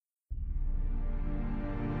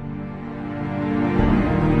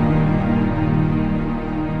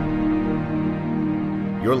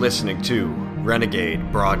You're listening to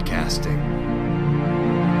Renegade Broadcasting.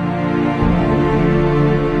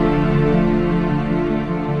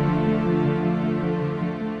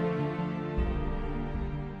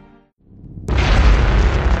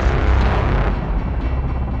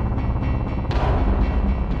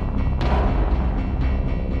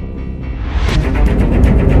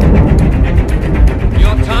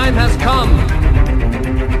 Your time has come.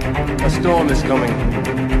 A storm is coming.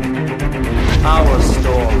 Our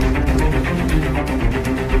storm.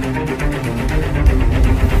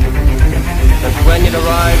 And when it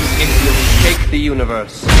arrives, it will shake the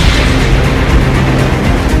universe.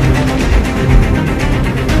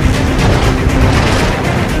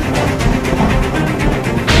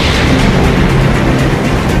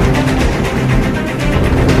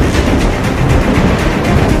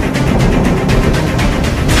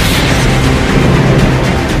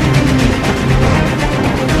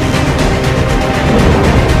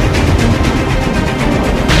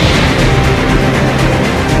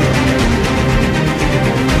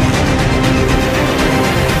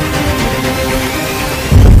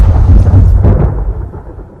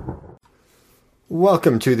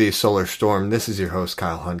 Welcome to the Solar Storm. This is your host,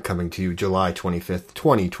 Kyle Hunt, coming to you July 25th,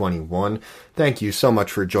 2021. Thank you so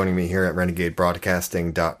much for joining me here at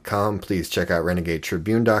RenegadeBroadcasting.com. Please check out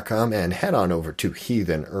RenegadeTribune.com and head on over to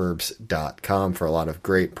HeathenHerbs.com for a lot of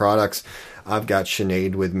great products. I've got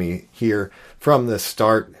Sinead with me here from the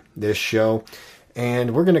start this show,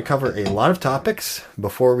 and we're going to cover a lot of topics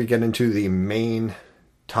before we get into the main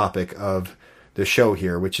topic of the show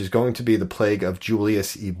here, which is going to be the plague of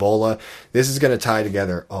Julius Ebola. This is going to tie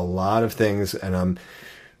together a lot of things, and I'm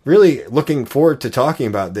really looking forward to talking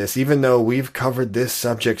about this, even though we've covered this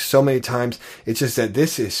subject so many times. It's just that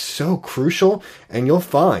this is so crucial, and you'll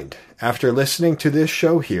find after listening to this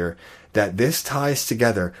show here that this ties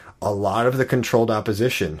together a lot of the controlled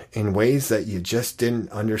opposition in ways that you just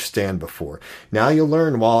didn't understand before. Now you'll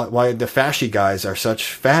learn why the fasci guys are such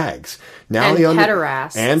fags. Now and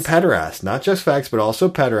pederasts. And pederasts. Not just fags, but also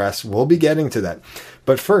pederasts. We'll be getting to that.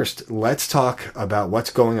 But first, let's talk about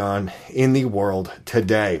what's going on in the world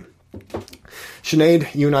today.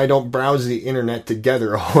 Sinead, you and I don't browse the internet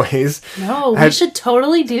together always. No, we should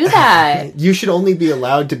totally do that. You should only be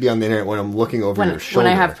allowed to be on the internet when I'm looking over your shoulder.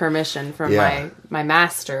 When I have permission from my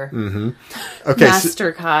master. Mm-hmm. Okay,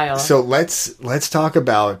 Master Kyle. So let's talk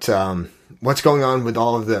about what's going on with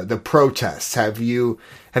all of the protests. Have you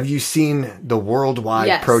seen the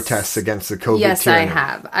worldwide protests against the COVID Yes, tyranny? I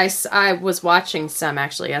have. I was watching some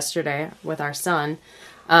actually yesterday with our son.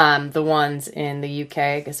 The ones in the UK,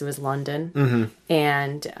 I guess it was London. Mm-hmm.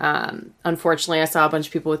 And unfortunately, I saw a bunch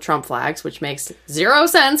of people with Trump flags, which makes zero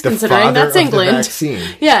sense considering that's England.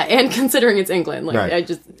 Yeah, and considering it's England. Like,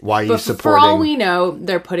 right. Why are you but supporting? For all we know,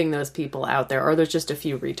 they're putting those people out there, or there's just a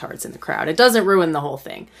few retards in the crowd. It doesn't ruin the whole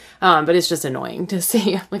thing, but it's just annoying to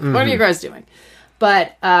see. Like, what are you guys doing?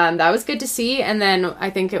 But that was good to see. And then I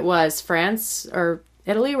think it was France or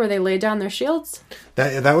Italy where they laid down their shields.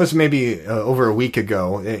 That was maybe over a week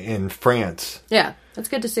ago in France. Yeah, that's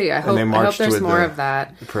good to see. I hope there's more of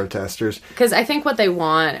that. The protesters. Because I think what they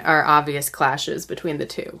want are obvious clashes between the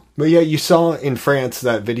two. But yeah, you saw in France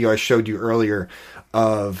that video I showed you earlier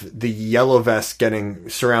of the yellow vests getting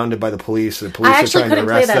surrounded by the police. The police are trying to arrest them. I actually couldn't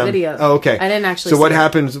play that video. Oh, okay. I didn't actually see what it.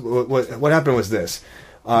 Happens? What happened was this.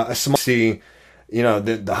 A small see,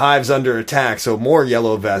 the hive's under attack, so more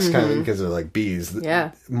yellow vests, kind of because they're like bees.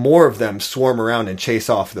 Yeah. More of them swarm around and chase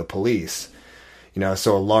off the police.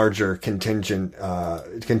 So a larger contingency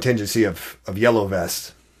of yellow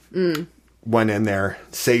vests went in there,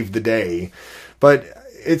 saved the day. But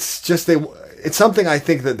it's just it's something I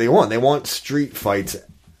think that they want. They want street fights,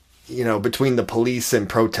 between the police and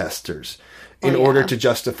protesters in order to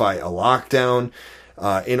justify a lockdown,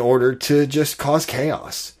 in order to just cause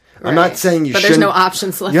chaos. Right. I'm not saying you shouldn't. But there's no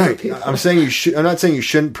options left for people. I'm saying you should. I'm not saying you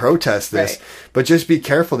shouldn't protest this, but just be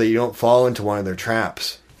careful that you don't fall into one of their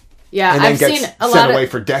traps. Yeah, and then I've seen a lot sent away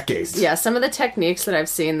for decades. Yeah, some of the techniques that I've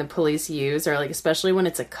seen the police use are especially when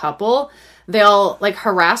it's a couple, they'll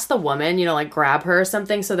harass the woman, grab her or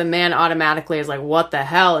something, so the man automatically is like, "What the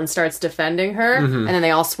hell?" and starts defending her, and then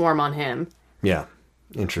they all swarm on him. Yeah.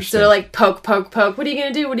 Interesting. So they're like, poke. What are you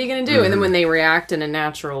gonna do? What are you gonna do? And then when they react in a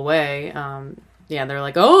natural way, they're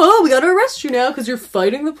like, oh, we gotta arrest you now because you're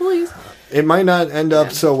fighting the police. It might not end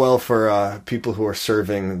up so well for people who are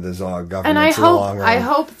serving the Zog government in the long run. I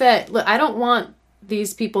hope that, I don't want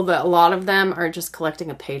these people that a lot of them are just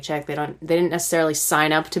collecting a paycheck. They didn't necessarily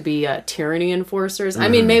sign up to be tyranny enforcers. I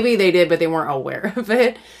mean, maybe they did, but they weren't aware of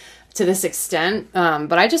it to this extent.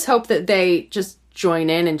 But I just hope that they just join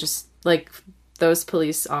in and just those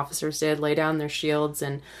police officers did, lay down their shields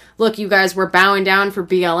and, look, you guys were bowing down for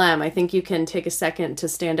BLM. I think you can take a second to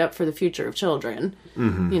stand up for the future of children,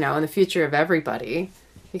 and the future of everybody.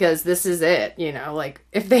 Because this is it, like,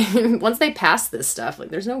 if they, once they pass this stuff, like,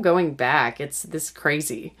 there's no going back. It's this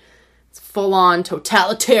crazy. It's full-on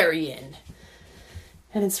totalitarian.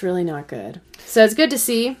 And it's really not good. So it's good to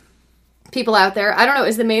see people out there. I don't know,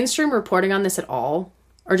 is the mainstream reporting on this at all?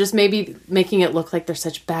 Or just maybe making it look like there's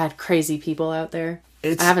such bad, crazy people out there?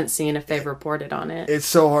 I haven't seen if they've reported on it. It's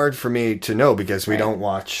so hard for me to know because we don't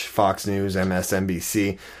watch Fox News,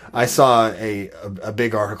 MSNBC. I saw a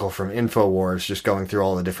big article from InfoWars just going through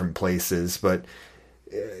all the different places, but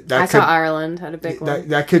I saw Ireland had a big one.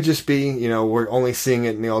 That could just be, we're only seeing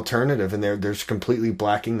it in the alternative, and they're just completely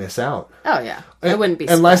blacking this out. Oh yeah, I wouldn't be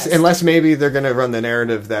surprised. Unless maybe they're going to run the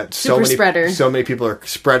narrative that so many people are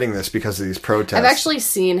spreading this because of these protests. I've actually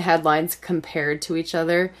seen headlines compared to each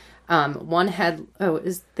other.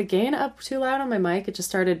 Is the gain up too loud on my mic? It just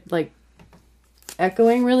started like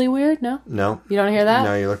echoing really weird. No, you don't hear that?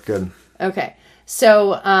 No, you look good. Okay.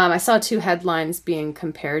 So I saw two headlines being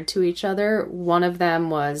compared to each other. One of them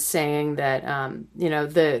was saying that,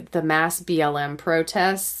 the mass BLM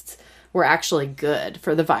protests were actually good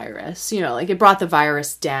for the virus. Like it brought the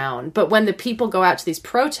virus down. But when the people go out to these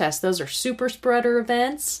protests, those are super spreader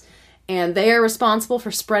events. And they are responsible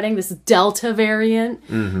for spreading this Delta variant.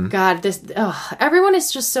 Mm-hmm. God, everyone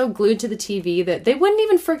is just so glued to the TV that they wouldn't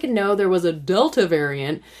even freaking know there was a Delta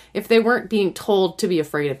variant if they weren't being told to be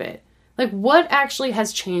afraid of it. Like, what actually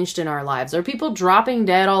has changed in our lives? Are people dropping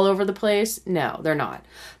dead all over the place? No, they're not.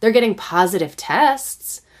 They're getting positive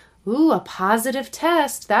tests. Ooh, a positive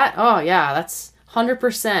test. That's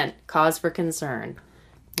 100% cause for concern.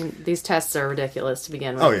 These tests are ridiculous to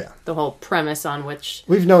begin with. Oh, yeah. The whole premise on which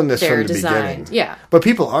we've known this from the designed. Beginning. Yeah. But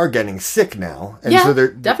people are getting sick now. And yeah, so they're,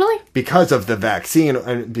 definitely. Because of the vaccine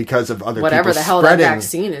and because of other whatever people the hell that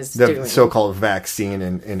vaccine is doing. The so-called vaccine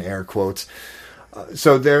in air quotes.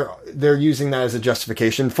 So they're using that as a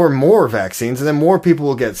justification for more vaccines, and then more people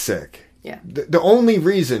will get sick. Yeah. The only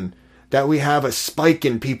reason that we have a spike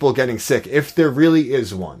in people getting sick, if there really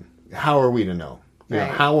is one, how are we to know?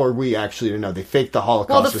 How are we actually to know? They faked the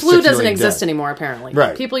Holocaust. Well, the flu doesn't exist anymore, apparently.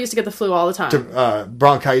 Right. People used to get the flu all the time.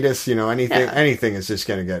 Bronchitis, anything is just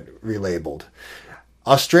going to get relabeled.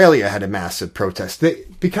 Australia had a massive protest.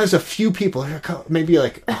 Because a few people, maybe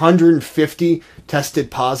like 150 tested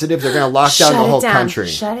positive, they're going to lock down the whole country.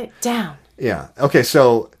 Shut it down. Yeah. Okay,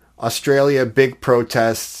 so Australia, big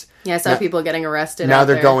protests. Yeah, I saw people getting arrested. Now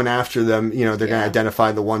they're going after them. They're going to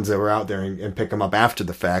identify the ones that were out there and pick them up after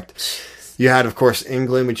the fact. You had, of course,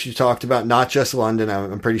 England, which you talked about, not just London.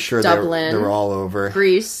 I'm pretty sure they were all over.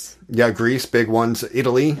 Greece. Yeah, Greece, big ones.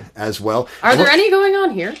 Italy as well. Are there any going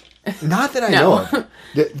on here? Not that I know of.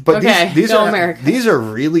 But these are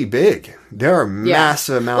really big. There are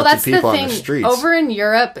massive amounts of people on the streets. Over in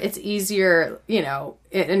Europe, it's easier, in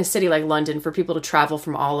a city like London, for people to travel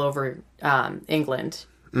from all over England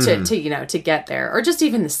to get there, or just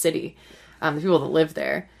even the city, the people that live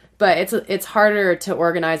there. But it's harder to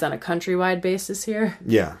organize on a countrywide basis here.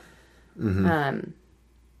 Yeah. Mm-hmm.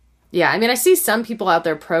 Yeah, I mean, I see some people out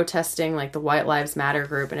there protesting, like the White Lives Matter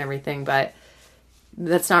group and everything, but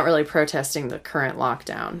that's not really protesting the current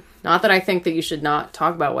lockdown. Not that I think that you should not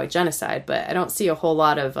talk about white genocide, but I don't see a whole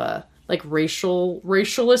lot of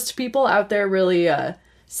racialist people out there really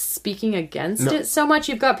speaking against it so much.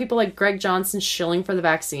 You've got people like Greg Johnson shilling for the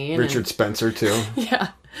vaccine. Richard Spencer, too. Yeah.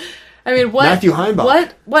 I mean, Matthew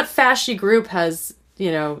Heimbach. What fasci group has,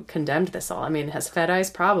 condemned this all? I mean, has Fed Eyes?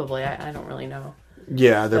 Probably. I don't really know.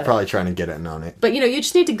 Yeah, they're probably trying to get in on it. But, you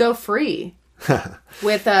just need to go free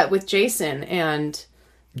with Jason, and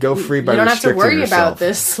go free by you don't have to worry yourself. About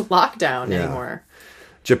this lockdown anymore.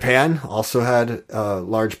 Japan also had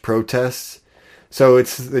large protests. So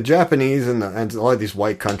it's the Japanese and a lot of these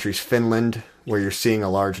white countries, Finland, where you're seeing a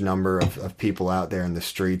large number of people out there in the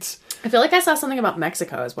streets. I feel like I saw something about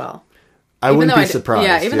Mexico as well. I wouldn't be surprised.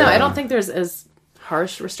 Yeah, even though I don't think there's as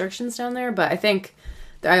harsh restrictions down there, but I think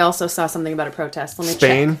I also saw something about a protest. Let me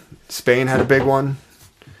check. Spain had a big one.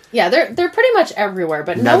 Yeah, they're pretty much everywhere,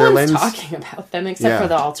 but no one's talking about them except for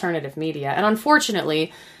the alternative media. And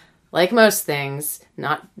unfortunately, like most things,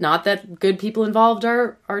 not that good people involved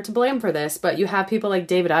are to blame for this, but you have people like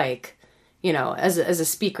David Icke, as a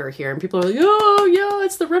speaker here, and people are like, oh yeah,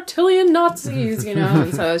 it's the reptilian Nazis,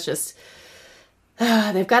 and so it's just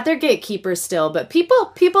they've got their gatekeepers still, but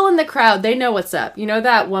people in the crowd, they know what's up.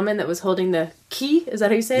 That woman that was holding the key? Is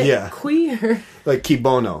that how you say it? Yeah. Qui? Like Key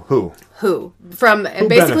Bono. Who? From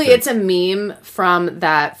basically benefits? It's a meme from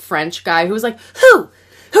that French guy who was like, who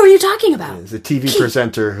Who are you talking about? It's a TV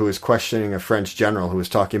presenter who was questioning a French general who was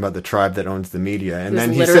talking about the tribe that owns the media. And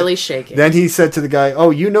then he literally shaking. Then he said to the guy,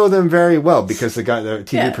 "Oh, you know them very well," because the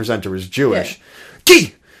TV presenter was Jewish. Yeah.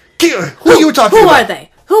 Who are you talking about? Who are they?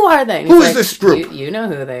 Who are they? Who is this group? You know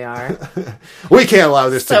who they are. We can't allow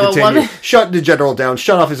this to continue. Shut the general down.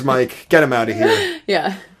 Shut off his mic. Get him out of here.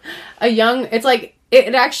 Yeah. It's like,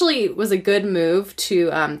 it actually was a good move to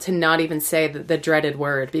not even say the dreaded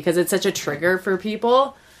word, because it's such a trigger for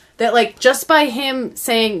people that, like, just by him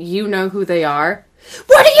saying, you know who they are,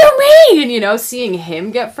 what do you mean? And, you know, seeing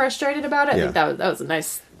him get frustrated about it, I think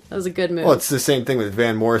that was a good move. Well, it's the same thing with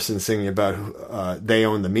Van Morrison singing about they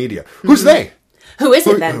own the media. Who's they? Who is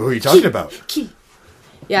it then? Who are you talking about? Key.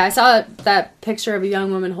 Yeah, I saw that picture of a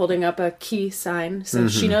young woman holding up a key sign, so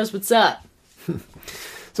she knows what's up.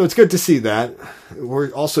 So it's good to see that.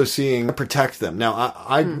 We're also seeing protect them. Now,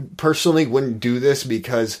 I personally wouldn't do this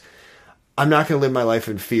because I'm not going to live my life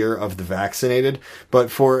in fear of the vaccinated.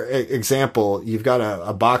 But for example, you've got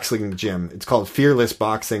a boxing gym. It's called Fearless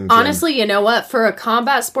Boxing Gym. Honestly, you know what? For a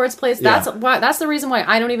combat sports place, that's the reason why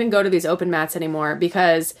I don't even go to these open mats anymore,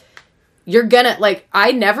 because you're gonna, like,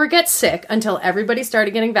 I never get sick until everybody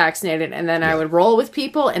started getting vaccinated, and then I would roll with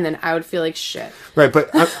people, and then I would feel like shit. Right,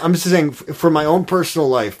 but I'm just saying, for my own personal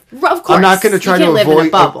life, of course, I'm not going to try to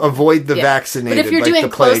avoid the vaccinated. But if you're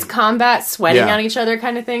doing close combat, sweating on each other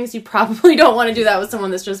kind of things, you probably don't want to do that with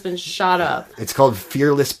someone that's just been shot up. It's called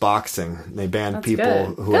Fearless Boxing. They banned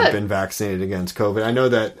people who have been vaccinated against COVID. I know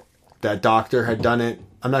that doctor had done it.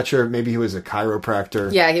 I'm not sure. Maybe he was a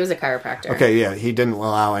chiropractor. Yeah, he was a chiropractor. Okay, yeah. He didn't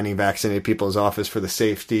allow any vaccinated people in his office for the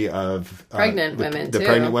safety of pregnant women, the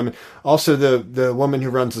pregnant women. Also, the woman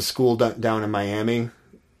who runs the school down in Miami,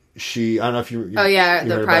 I don't know if you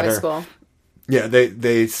the private school. Yeah,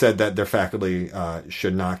 they said that their faculty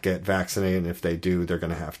should not get vaccinated, and if they do, they're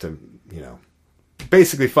going to have to,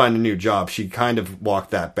 basically find a new job. She kind of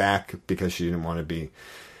walked that back because she didn't want to be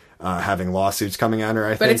having lawsuits coming at her, I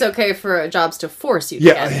think. But it's okay for jobs to force you to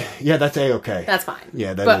get it. Yeah, that's A-okay. That's fine.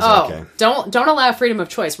 Yeah, that is okay. Don't allow freedom of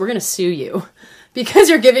choice. We're going to sue you because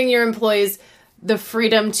you're giving your employees the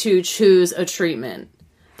freedom to choose a treatment.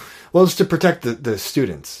 Well, it's to protect the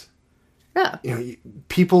students. Yeah.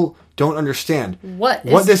 People don't understand what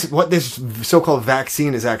this so-called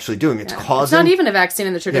vaccine is actually doing. It's causing... It's not even a vaccine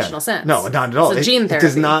in the traditional sense. No, not at all. It's a gene therapy. It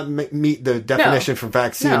does not meet the definition for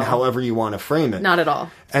vaccine, however you want to frame it. Not at all.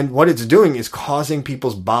 And what it's doing is causing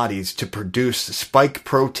people's bodies to produce spike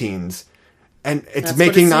proteins, and it's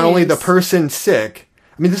making not only the person sick...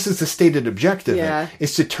 I mean, this is the stated objective. Yeah.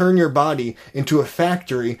 Is to turn your body into a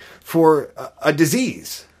factory for a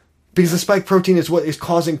disease. Because the spike protein is what is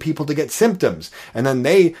causing people to get symptoms. And then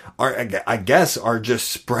they are, I guess, are just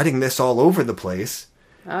spreading this all over the place.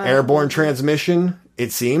 Airborne transmission,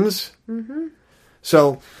 it seems. Mm-hmm.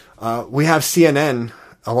 So we have CNN,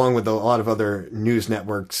 along with a lot of other news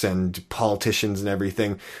networks and politicians and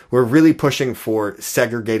everything. We're really pushing for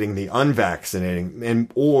segregating the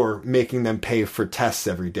unvaccinated or making them pay for tests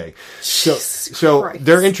every day. So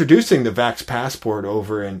they're introducing the Vax Passport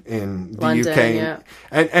over in the London, UK. Yeah.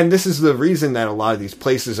 And this is the reason that a lot of these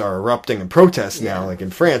places are erupting in protests now, like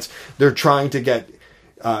in France. They're trying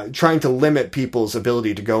to limit people's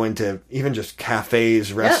ability to go into even just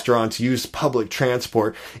cafes, restaurants, use public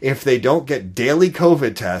transport if they don't get daily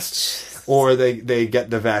COVID tests or they get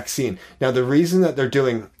the vaccine. Now, the reason that they're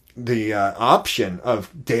doing the option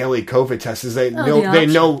of daily COVID tests is they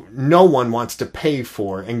know no one wants to pay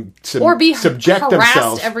for and or be subject harassed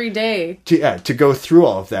themselves every day to go through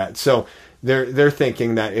all of that. So they're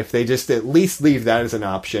thinking that if they just at least leave that as an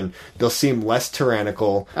option, they'll seem less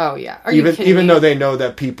tyrannical. Oh yeah, even though they know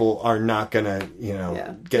that people are not gonna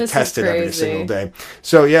get tested every single day.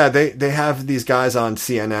 So yeah, they have these guys on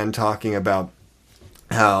CNN talking about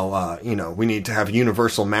how we need to have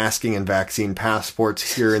universal masking and vaccine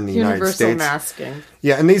passports here in the United States. Universal masking.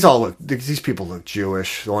 Yeah, and these people look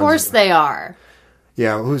Jewish. Of course they are.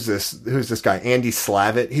 Yeah, who's this guy? Andy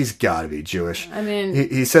Slavitt? He's got to be Jewish. I mean...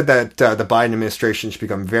 He said that the Biden administration should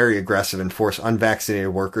become very aggressive and force unvaccinated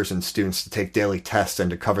workers and students to take daily tests and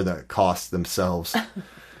to cover the costs themselves.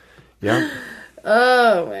 Yeah?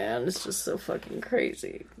 Oh, man. It's just so fucking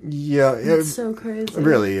crazy. Yeah. It's so crazy. It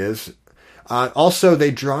really is. Also,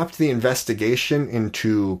 they dropped the investigation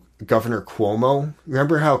into Governor Cuomo.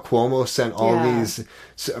 Remember how Cuomo sent all these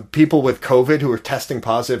people with COVID who were testing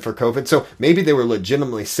positive for COVID? So maybe they were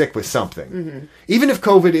legitimately sick with something. Mm-hmm. Even if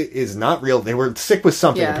COVID is not real, they were sick with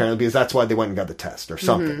something apparently because that's why they went and got the test or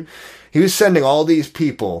something. Mm-hmm. He was sending all these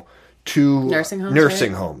people to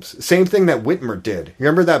nursing homes. Same thing that Whitmer did.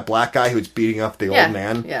 Remember that black guy who was beating up the old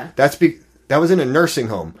man? Yeah. That's That was in a nursing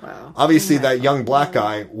home. Wow. Obviously, that young black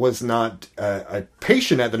guy was not a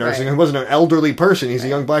patient at the nursing home. He wasn't an elderly person. He's a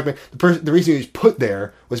young black man. The reason he was put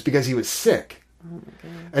there was because he was sick. Oh, my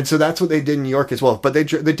God. And so that's what they did in New York as well. But the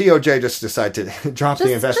DOJ just decided to drop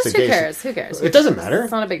the investigation. Just who cares? It doesn't matter.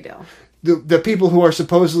 It's not a big deal. The people who are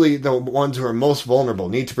supposedly the ones who are most vulnerable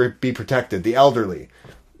need to be protected. The elderly.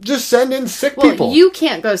 Just send in sick people. Well, you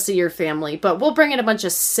can't go see your family, but we'll bring in a bunch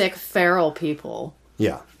of sick, feral people.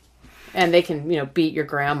 Yeah. And they can, beat your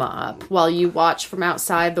grandma up while you watch from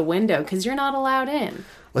outside the window because you're not allowed in.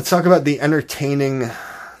 Let's talk about the entertaining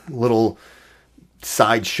little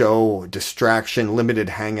sideshow distraction limited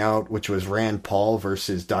hangout, which was Rand Paul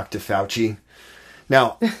versus Dr. Fauci.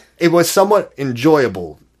 Now, it was somewhat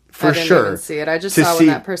enjoyable for sure. I didn't even see it. I just saw when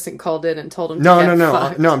that person called in and told him to get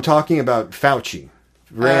fucked. No, I'm talking about Fauci.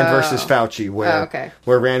 Rand versus Fauci,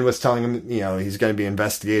 where Rand was telling him, he's going to be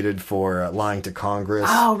investigated for lying to Congress.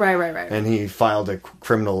 Oh, right. And he filed a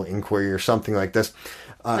criminal inquiry or something like this.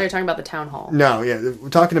 They're talking about the town hall. No, yeah. We're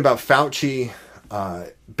talking about Fauci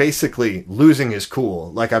basically losing his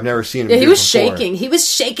cool like I've never seen him do he was before. shaking. He was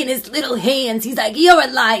shaking his little hands. He's like, "You're a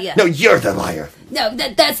liar." No, you're the liar. No,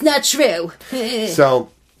 that's not true. So,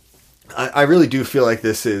 I really do feel like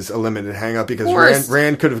this is a limited hang-up because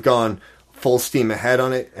Rand could have gone full steam ahead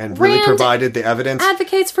on it and really provided the evidence.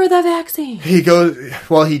 Advocates for the vaccine.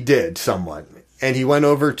 He did somewhat. And he went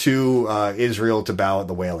over to Israel to bow at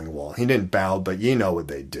the Wailing Wall. He didn't bow, but you know what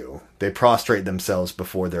they do. They prostrate themselves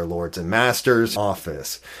before their lords and masters'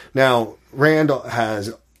 office. Now, Rand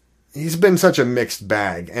he's been such a mixed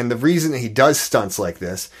bag. And the reason that he does stunts like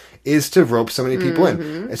this is to rope so many people in.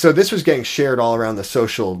 And so this was getting shared all around the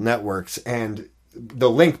social networks. And the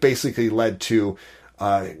link basically led to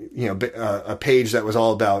a page that was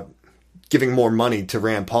all about giving more money to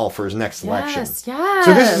Rand Paul for his next election. Yes.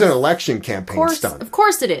 So this is an election campaign stunt. Of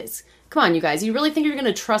course it is. Come on, you guys. You really think you're going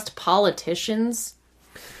to trust politicians?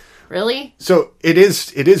 Really? So it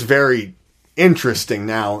is very interesting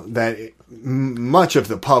now that much of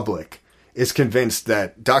the public is convinced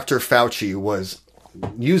that Dr. Fauci was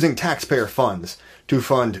using taxpayer funds to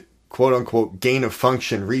fund quote-unquote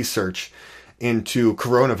gain-of-function research into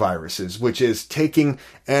coronaviruses, which is taking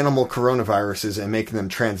animal coronaviruses and making them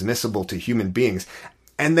transmissible to human beings.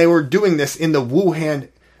 And they were doing this in the Wuhan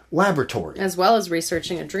laboratory. As well as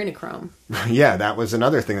researching adrenochrome. Yeah, that was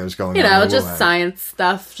another thing that was going on. Just science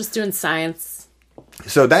stuff. Just doing science.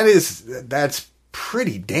 So that's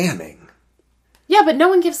pretty damning. Yeah, but no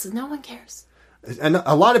one cares. And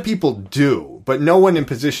a lot of people do, but no one in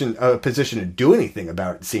position to do anything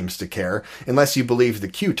about it seems to care, unless you believe the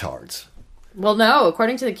Q-tards. Well, no.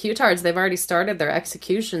 According to the Q-tards, they've already started their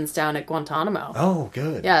executions down at Guantanamo. Oh,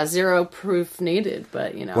 good. Yeah, zero proof needed,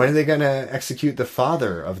 but, When are they going to execute the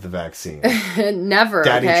father of the vaccine? Never,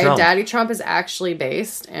 Daddy Trump. Daddy Trump is actually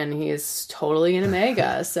based, and he is totally an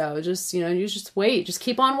Omega. So just, you just wait. Just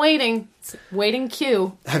keep on waiting. It's waiting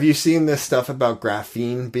queue. Have you seen this stuff about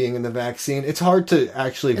graphene being in the vaccine? It's hard to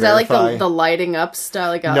actually verify. Is that like the lighting up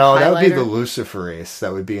stuff? No, that would be the luciferase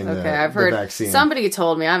that would be in I've heard, the vaccine. Somebody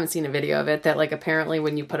told me, I haven't seen a video of it, that apparently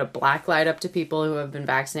when you put a black light up to people who have been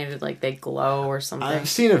vaccinated, they glow or something. I've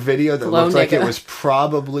seen a video that looked like it was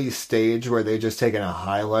probably staged where they just taken a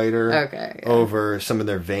highlighter over some of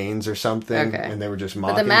their veins or something, and they were just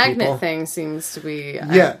mocking people. But the magnet thing seems to be...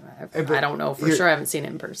 I don't know for sure. I haven't seen it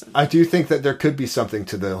in person. I do think that there could be something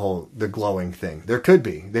to the glowing thing. There could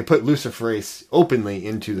be. They put luciferase openly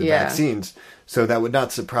into the vaccines, so that would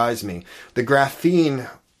not surprise me. The graphene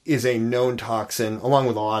is a known toxin, along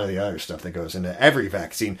with a lot of the other stuff that goes into every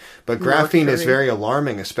vaccine. But graphene is very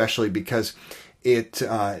alarming, especially because it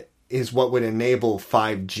is what would enable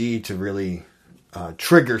 5G to really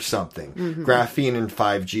trigger something. Mm-hmm. Graphene and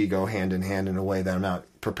 5G go hand in hand in a way that I'm not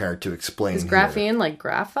prepared to explain. Is graphene like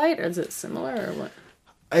graphite, or is it similar, or what?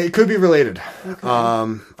 It could be related. Okay.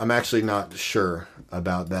 I'm actually not sure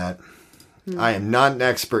about that. I am not an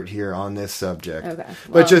expert here on this subject. Okay.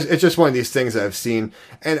 Well, but it's just one of these things that I've seen,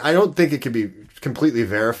 and I don't think it can be completely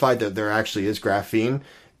verified that there actually is graphene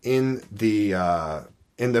in the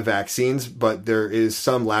vaccines, but there is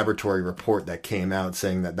some laboratory report that came out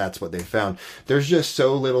saying that that's what they found. There's just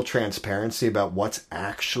so little transparency about what's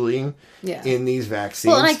actually in these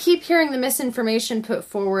vaccines. Well, and I keep hearing the misinformation put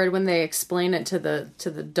forward when they explain it to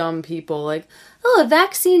the dumb people, like, oh, a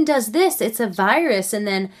vaccine does this, it's a virus, and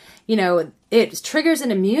then, it triggers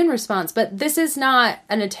an immune response. But this is not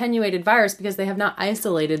an attenuated virus because they have not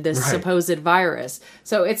isolated this supposed virus.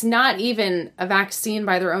 So it's not even a vaccine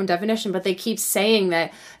by their own definition, but they keep saying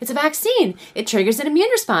that it's a vaccine. It triggers an immune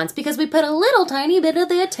response because we put a little tiny bit of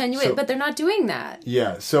the attenuate, but they're not doing that.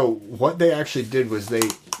 Yeah, so what they actually did was they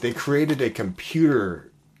they created a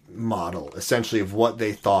computer model, essentially, of what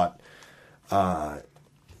they thought.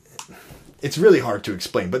 It's really hard to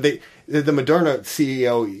explain, but the Moderna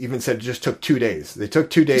CEO even said it just took 2 days. They took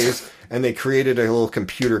 2 days and they created a little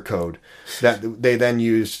computer code that they then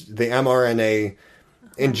used the mRNA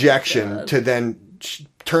injection to then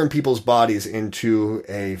turn people's bodies into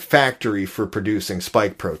a factory for producing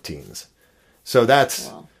spike proteins. So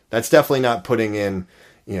that's definitely not putting in,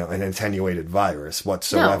 an attenuated virus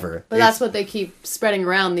whatsoever. No, but that's what they keep spreading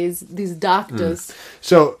around, these doctors.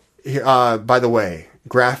 So, by the way,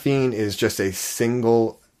 graphene is just a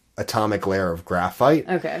single atomic layer of graphite.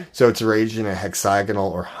 Okay. So it's arranged in a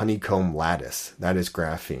hexagonal or honeycomb lattice. That is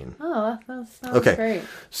graphene. Oh, that sounds great.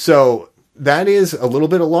 So that is a little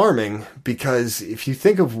bit alarming, because if you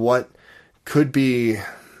think of what could be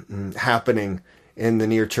happening in the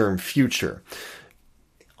near-term future,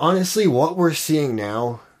 honestly, what we're seeing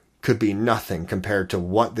now could be nothing compared to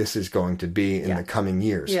what this is going to be in the coming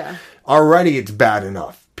years. Yeah. Already it's bad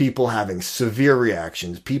enough. People having severe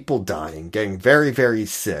reactions, people dying, getting very, very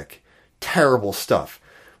sick, terrible stuff.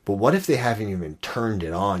 But what if they haven't even turned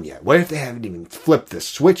it on yet? What if they haven't even flipped the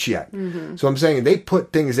switch yet? Mm-hmm. So I'm saying they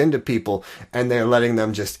put things into people and they're letting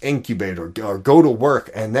them just incubate or go to work.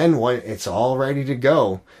 And then when it's all ready to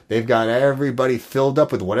go, they've got everybody filled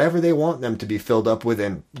up with whatever they want them to be filled up with,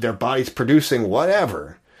 and their body's producing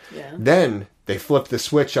whatever. Yeah. Then they flip the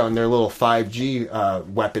switch on their little 5G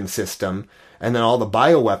weapon system, and then all the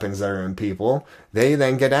bioweapons that are in people, they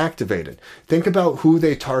then get activated. Think about who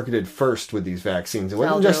they targeted first with these vaccines. It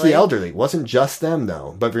wasn't just the elderly. It wasn't just them,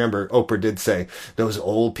 though. But remember, Oprah did say those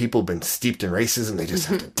old people have been steeped in racism. They just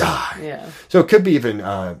have to die. Yeah. So it could be even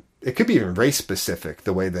race specific,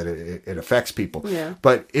 the way that it affects people. Yeah.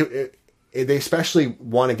 But they especially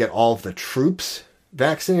want to get all of the troops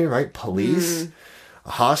vaccinated, right? Police,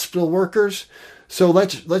 hospital workers. So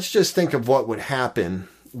let's just think of what would happen.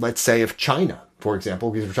 Let's say if China, for example,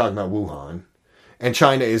 because we're talking about Wuhan, and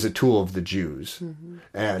China is a tool of the Jews,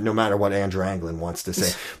 no matter what Andrew Anglin wants to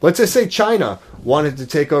say. Let's just say China wanted to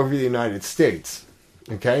take over the United States.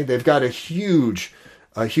 Okay, they've got a huge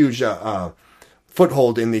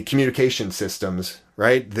foothold in the communication systems,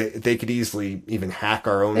 right? They could easily even hack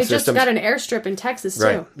our own systems. They just got an airstrip in Texas,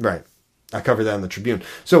 too. Right. I covered that in the Tribune.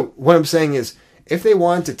 So what I'm saying is, if they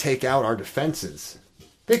wanted to take out our defenses,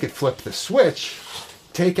 they could flip the switch,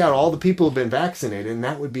 take out all the people who've been vaccinated, and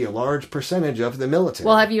that would be a large percentage of the military.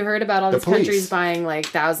 Well, have you heard about all these police. countries buying like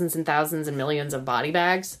thousands and thousands and millions of body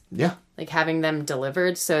bags? Yeah. Like having them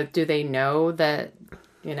delivered. So do they know that,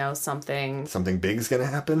 something big's going to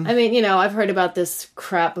happen? I mean, I've heard about this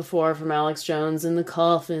crap before from Alex Jones and the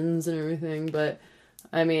coffins and everything, but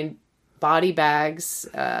I mean, body bags,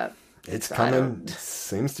 it's coming. It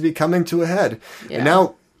seems to be coming to a head. Yeah. And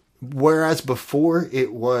now, whereas before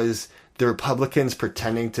it was the Republicans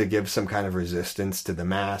pretending to give some kind of resistance to the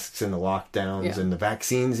masks and the lockdowns and the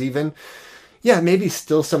vaccines even. Yeah, maybe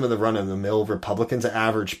still some of the run-of-the-mill Republicans,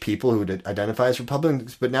 average people who would identify as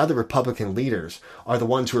Republicans, but now the Republican leaders are the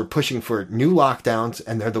ones who are pushing for new lockdowns,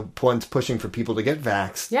 and they're the ones pushing for people to get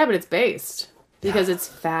vaxxed. Yeah, but it's based. Because it's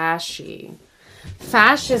fashy.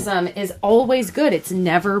 Fascism is always good. It's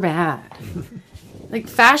never bad. Like,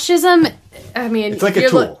 fascism, I mean... It's like a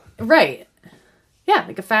tool. Right. Yeah,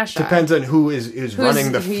 like a fascist. Depends on who is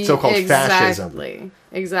running the so-called fascism.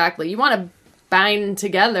 Exactly. You want to bind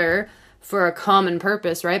together for a common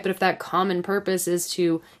purpose, right? But if that common purpose is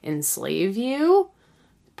to enslave you,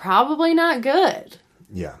 probably not good.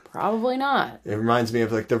 Yeah. Probably not. It reminds me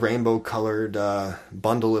of like the rainbow-colored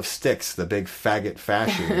bundle of sticks, the big faggot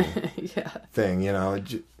fashion thing,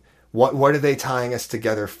 What are they tying us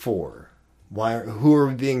together for? Who are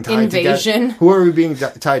we being tied Invasion. Together? Who are we being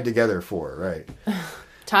tied together for, right?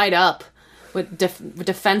 Tied up with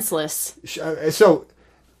defenseless. So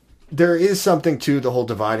there is something to the whole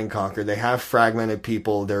divide and conquer. They have fragmented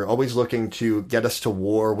people. They're always looking to get us to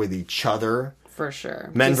war with each other. For sure.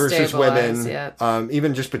 Men versus women.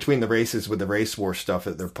 Even just between the races with the race war stuff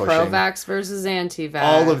that they're pushing. Pro-vax versus anti-vax.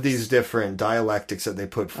 All of these different dialectics that they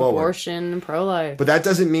put forward. Abortion, pro-life. But that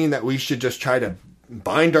doesn't mean that we should just try to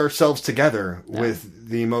bind ourselves together with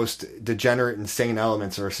the most degenerate, insane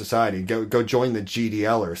elements of our society. Go join the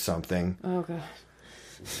GDL or something. Oh, God.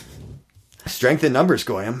 Strength in numbers,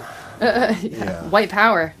 Goyam. Yeah. White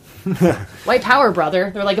power. White power, brother.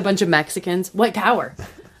 They're like a bunch of Mexicans. White power.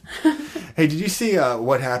 Hey, did you see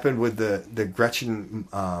what happened with the Gretchen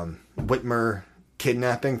Whitmer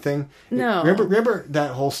kidnapping thing? No. Remember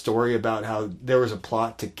that whole story about how there was a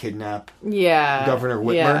plot to kidnap Governor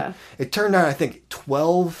Whitmer? Yeah. It turned out, I think,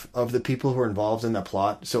 12 of the people who were involved in the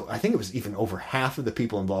plot, so I think it was even over half of the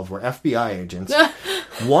people involved were FBI agents.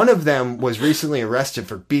 One of them was recently arrested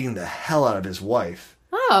for beating the hell out of his wife.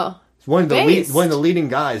 Oh. One of the leading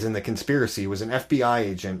guys in the conspiracy was an FBI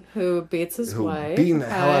agent who beats his wife. Beating the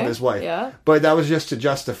hell out of his wife. Yeah. But that was just to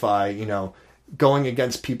justify, going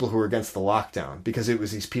against people who were against the lockdown, because it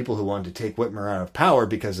was these people who wanted to take Whitmer out of power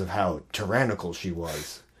because of how tyrannical she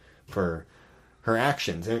was for her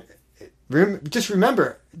actions. And just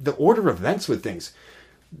remember the order of events with things.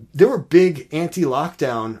 There were big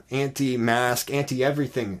anti-lockdown, anti-mask,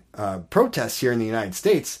 anti-everything protests here in the United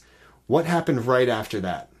States. What happened right after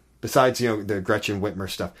that? Besides, the Gretchen Whitmer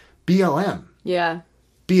stuff, BLM. Yeah.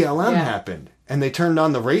 BLM happened, and they turned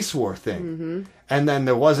on the race war thing. Mm-hmm. And then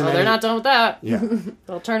there wasn't any... They're not done with that. Yeah.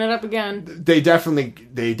 They'll turn it up again. They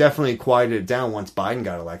definitely quieted it down once Biden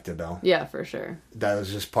got elected, though. Yeah, for sure. That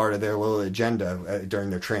was just part of their little agenda during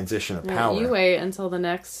their transition of power. You wait until the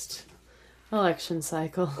next election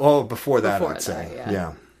cycle. Oh, before that, I'd say.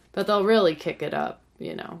 Yeah. But they'll really kick it up,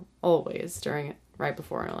 always right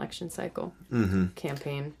before an election cycle. Mm-hmm.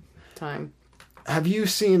 Campaign time. Have you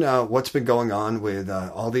seen what's been going on with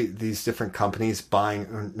all these different companies buying,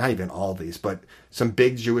 or not even all these, but some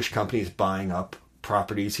big Jewish companies buying up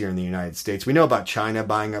properties here in the United States? We know about China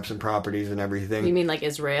buying up some properties and everything. You mean like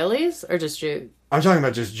Israelis or just Jews? I'm talking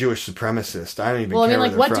about just Jewish supremacists. I don't even care. Well, I mean,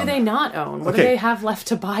 like, what from. do they not own? What do they have left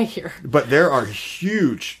to buy here? But there are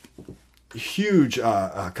huge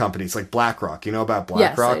companies like BlackRock. You know about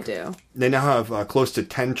BlackRock? Yes, I do. They now have close to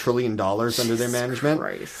 $10 trillion under their management.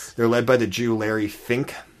 Christ. They're led by the Jew Larry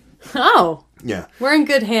Fink. Oh. Yeah. We're in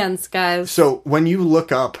good hands, guys. So when you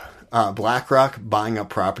look up BlackRock buying up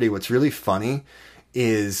property, what's really funny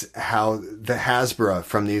is how the Hasbro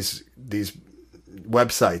from these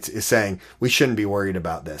websites is saying we shouldn't be worried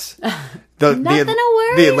about this. Nothing to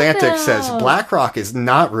worry The Atlantic about. says BlackRock is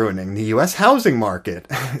not ruining the U.S. housing market.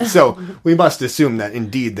 So we must assume that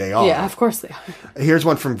indeed they are. Yeah, of course they are. Here's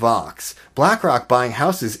one from Vox. BlackRock buying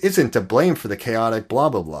houses isn't to blame for the chaotic blah,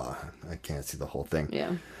 blah, blah. I can't see the whole thing.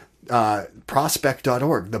 Yeah.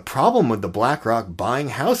 Prospect.org. The problem with the BlackRock buying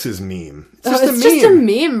houses meme. It's just a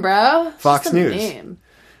meme, bro. Fox News. Meme.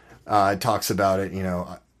 Talks about it,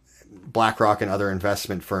 BlackRock and other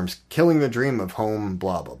investment firms killing the dream of home,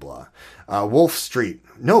 blah, blah, blah. Wolf Street.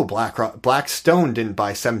 No, Blackstone didn't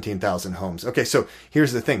buy 17,000 homes. Okay, so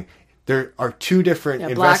here's the thing. There are two different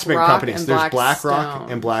investment companies. There's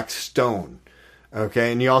BlackRock and Blackstone.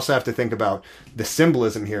 Okay, and you also have to think about the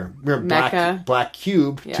symbolism here. Remember Black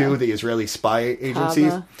Cube, too, the Israeli spy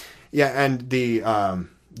agencies. Kava. Yeah, and the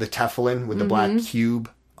Tefillin with the black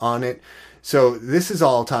cube on it. So this is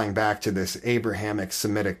all tying back to this Abrahamic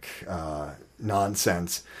Semitic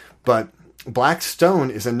nonsense. But Blackstone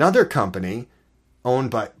is another company owned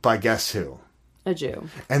by guess who? A Jew.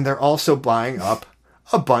 And they're also buying up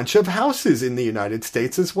a bunch of houses in the United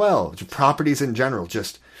States as well. Properties in general,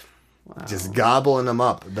 just gobbling them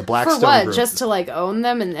up. The Blackstone For what? group. Just to own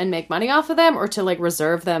them and make money off of them, or to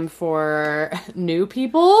reserve them for new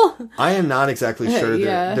people? I am not exactly sure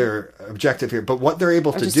their objective here, but what they're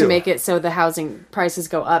able to just do to make it so the housing prices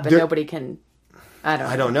go up and nobody can.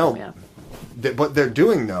 I don't know. Yeah. What they're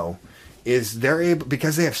doing though is they're able,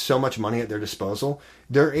 because they have so much money at their disposal,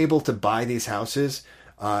 they're able to buy these houses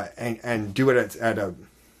and do it at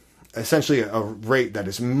essentially a rate that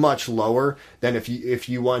is much lower than if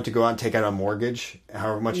you wanted to go out and take out a mortgage,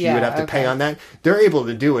 however much you would have to pay on that. They're able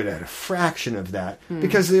to do it at a fraction of that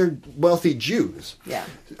because they're wealthy Jews. Yeah.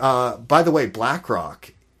 By the way,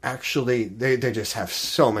 BlackRock, actually, they just have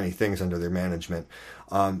so many things under their management.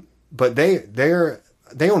 But they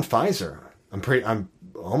own Pfizer. I'm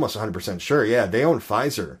almost 100% sure. Yeah, they own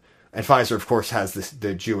Pfizer. And Pfizer, of course, has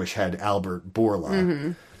the Jewish head, Albert Bourla.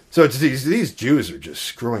 Mm-hmm. So it's these Jews are just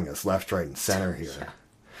screwing us left, right, and center here. Yeah.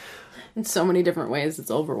 In so many different ways,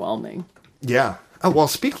 it's overwhelming. Yeah. Oh, well,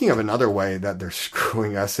 speaking of another way that they're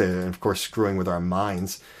screwing us, and of course screwing with our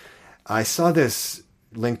minds, I saw this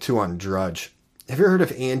link to on Drudge. Have you ever heard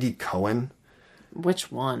of Andy Cohen?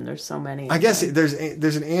 Which one? There's so many. I guess there's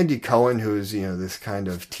an Andy Cohen who's this kind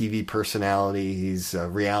of TV personality. He's a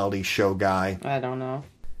reality show guy. I don't know.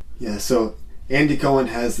 Yeah, so Andy Cohen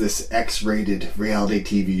has this X-rated reality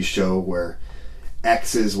TV show where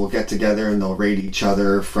exes will get together and they'll rate each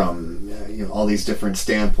other from all these different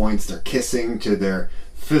standpoints. Their kissing to their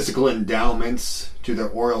physical endowments to their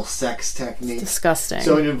oral sex techniques. Disgusting.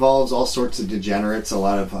 So it involves all sorts of degenerates, a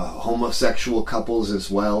lot of homosexual couples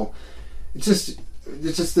as well. It's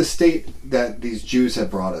just the state that these Jews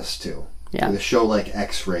have brought us to. Yeah. with a show like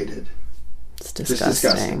X-Rated. It's Just disgusting.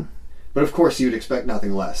 disgusting. But of course, you'd expect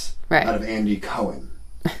nothing less Right. out of Andy Cohen.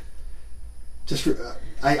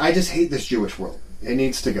 I just hate this Jewish world. It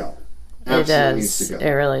needs to go. Absolutely needs to go. It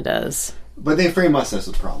really does. But they frame us as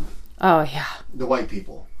the problem. Oh, yeah. The white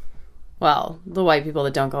people. Well, the white people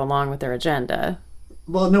that don't go along with their agenda.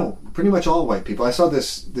 Well, no, pretty much all white people. I saw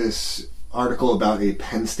this article about a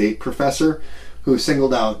Penn State professor who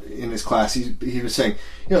singled out in his class. He was saying,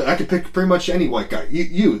 I could pick pretty much any white guy.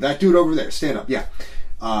 You, that dude over there, stand up. Yeah.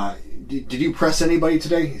 Did you oppress anybody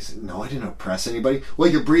today? He said, no, I didn't oppress anybody. Well,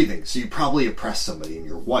 you're breathing, so you probably oppressed somebody, and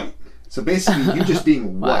you're white. So basically, you just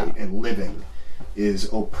being Wow. white and living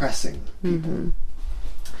is oppressing people.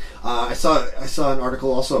 I saw an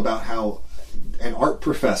article also about how an art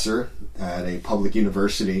professor at a public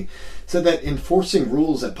university said that enforcing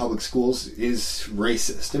rules at public schools is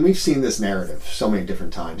racist. And we've seen this narrative so many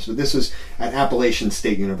different times. But this was at Appalachian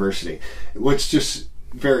State University, which just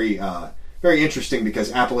very interesting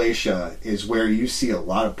because Appalachia is where you see a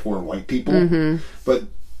lot of poor white people. But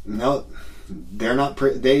no, they're not.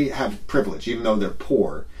 They have privilege, even though they're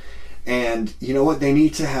poor. And you know what? They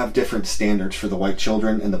need to have different standards for the white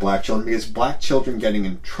children and the black children, because black children getting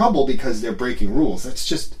in trouble because they're breaking rules, that's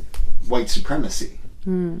just white supremacy.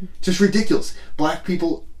 Just ridiculous. Black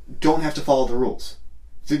people don't have to follow the rules.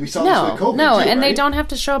 So we saw this with COVID too, and right? they don't have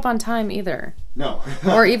to show up on time either. No.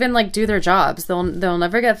 Or even do their jobs. They'll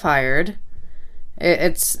never get fired.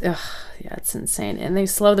 It's insane. And they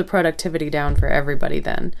slow the productivity down for everybody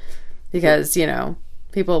then. Because,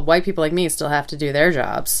 white people like me still have to do their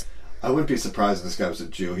jobs. I wouldn't be surprised if this guy was a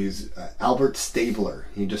Jew. He's Albert Stabler.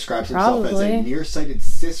 He describes himself as a nearsighted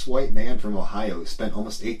cis white man from Ohio who spent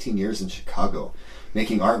almost 18 years in Chicago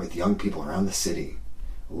making art with young people around the city.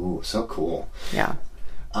 Ooh, so cool. Yeah.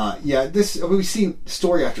 We've seen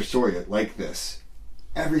story after story like this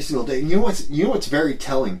every single day. And you know what's very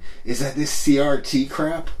telling is that this CRT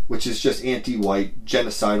crap, which is just anti-white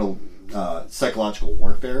genocidal psychological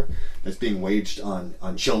warfare that's being waged on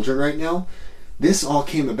children right now. This all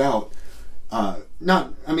came about,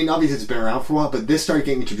 obviously it's been around for a while, but this started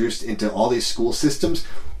getting introduced into all these school systems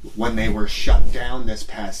when they were shut down this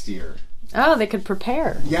past year. Oh, they could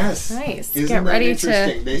prepare. Yes. Nice. Isn't Get that ready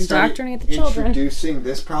interesting? to They started indoctrinate the children. introducing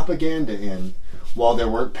this propaganda in while there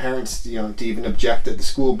weren't parents, to even object at the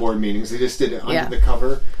school board meetings. They just did it under the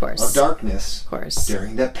cover of darkness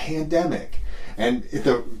during the pandemic. And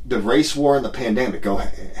the race war and the pandemic go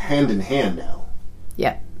hand in hand now.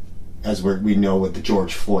 Yeah. As we know with the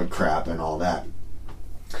George Floyd crap and all that.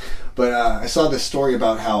 But I saw this story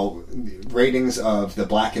about how ratings of the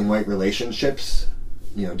black and white relationships,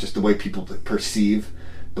 just the way people perceive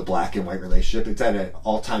the black and white relationship, it's at an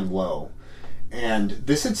all-time low. And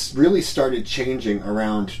this had really started changing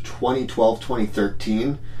around 2012,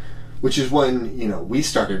 2013, which is when, we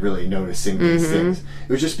started really noticing these things.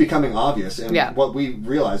 It was just becoming obvious. And what we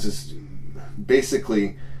realized is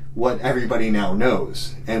basically what everybody now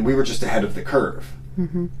knows, and we were just ahead of the curve.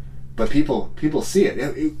 But people see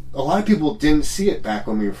it. A lot of people didn't see it back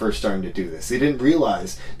when we were first starting to do this. They didn't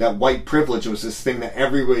realize that white privilege was this thing that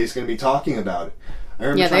everybody's going to be talking about.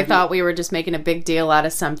 They thought we were just making a big deal out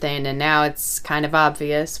of something, and now it's kind of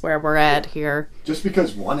obvious where we're at here. Just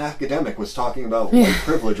because one academic was talking about white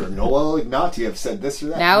privilege, or Noel Ignatieff said this or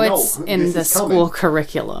that. Now it's in the school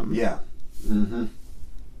curriculum. Yeah.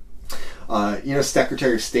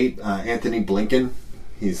 Secretary of State Anthony Blinken,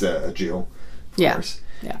 he's a Jew, of course.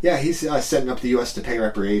 Yeah, he's setting up the U.S. to pay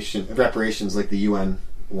reparations like the UN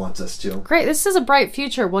wants us to. Great. This is a bright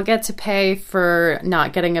future. We'll get to pay for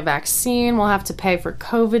not getting a vaccine. We'll have to pay for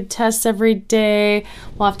COVID tests every day.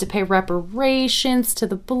 We'll have to pay reparations to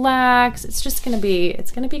the blacks. It's going to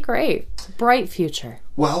be great. It's a bright future.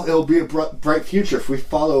 Well, it'll be a bright future if we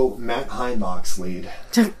follow Matt Heimbach's lead.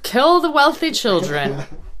 To kill the wealthy children.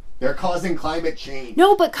 They're causing climate change.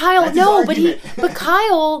 No, but Kyle, That's but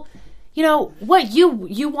Kyle, what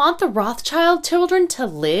you want the Rothschild children to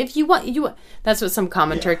live? That's what some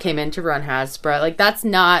commenter came in to run Hasbro. That's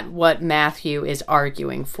not what Matthew is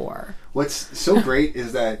arguing for. What's so great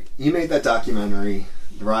is that you made that documentary,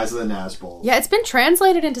 The Rise of the Nazgul. Yeah, it's been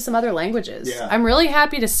translated into some other languages. Yeah. I'm really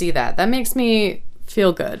happy to see that. That makes me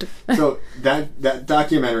feel good. So that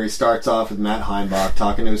documentary starts off with Matt Heimbach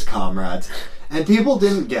talking to his comrades. And people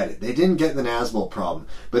didn't get it. They didn't get the Nazgul problem.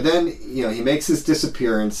 But then, he makes his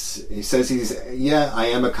disappearance. He says I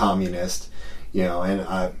am a communist.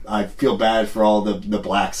 And I feel bad for all the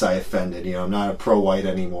blacks I offended. I'm not a pro-white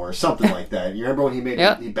anymore. Something like that. You remember when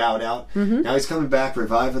he bowed out? Mm-hmm. Now he's coming back,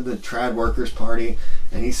 reviving the Trad Workers Party.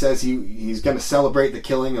 And he says he's going to celebrate the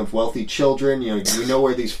killing of wealthy children. We know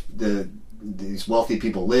where the these wealthy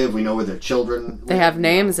people live. We know where their children They live, have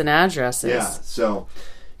names and addresses. Yeah, so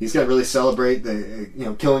he's got to really celebrate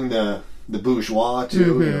the, killing the bourgeois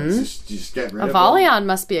too. Mm-hmm. Just get rid of them. Avalion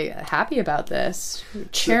must be happy about this,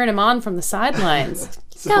 cheering him on from the sidelines.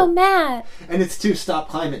 So, Go Matt! And it's to stop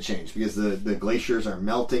climate change because the glaciers are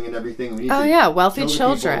melting and everything. We need wealthy kill the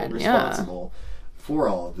children. people responsible for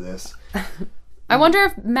all of this. I wonder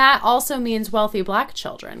if Matt also means wealthy black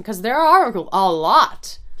children, because there are a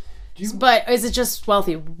lot. But is it just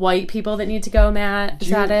wealthy white people that need to go, Matt? Is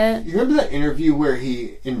that it? You remember that interview where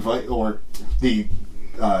the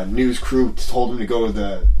news crew told him to go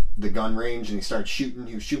to the gun range and he started shooting?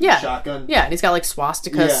 He was shooting a shotgun. Yeah, and he's got like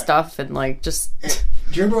swastika stuff and like just.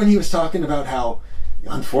 Do you remember when he was talking about how,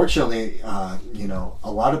 unfortunately, a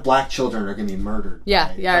lot of black children are going to be murdered?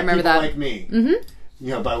 Yeah, I remember that. Like me.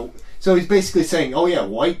 Mm-hmm. So he's basically saying, oh yeah,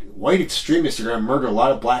 white extremists are going to murder a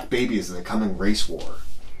lot of black babies in the coming race war.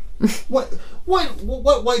 What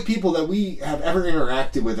white people that we have ever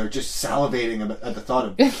interacted with are just salivating at the thought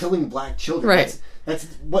of killing black children? Right. That's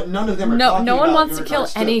what none of them are talking about. No one wants to kill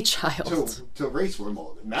any child. To race war.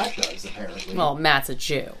 Well, Matt does, apparently. Well, Matt's a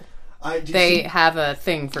Jew. They have a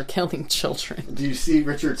thing for killing children. Do you see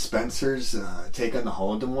Richard Spencer's take on the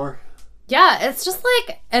Holodomor? Yeah, it's just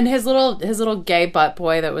like, and his little gay butt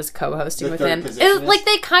boy that was co-hosting with him. It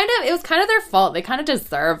was kind of their fault. They kind of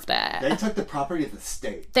deserved it. They took the property of the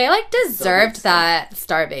state. They deserved that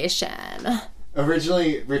starvation.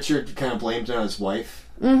 Originally, Richard kind of blamed it on his wife.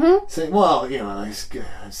 Mm-hmm. Saying, well, I was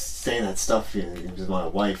saying that stuff, because my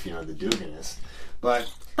wife, the Duganist. But...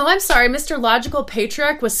 Oh, I'm sorry, Mr. Logical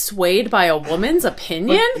Patriarch was swayed by a woman's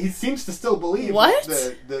opinion? But he seems to still believe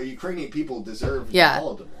that the Ukrainian people deserve the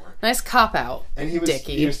Holodomor. Nice cop-out, and he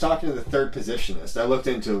was talking to the third positionist. I looked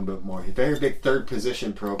into him a bit more. He's a very big third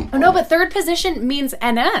position proponent. Oh, no, but third position means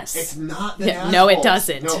NS. It's not the Nazbols. No, it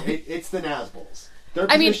doesn't. No, it's the Nazbols. Third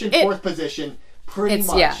position, fourth position, pretty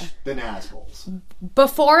much the Nazbols.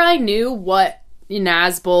 Before I knew what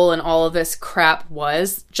Nazbol and all of this crap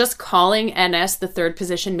was, just calling NS the third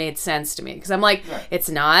position made sense to me. Because I'm like, it's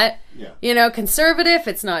not, conservative,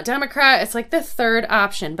 it's not Democrat, it's like the third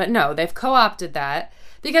option. But no, they've co-opted that.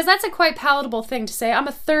 Because that's a quite palatable thing to say. I'm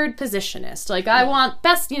a third positionist. Like, I want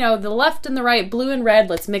best, the left and the right, blue and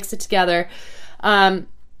red, let's mix it together. But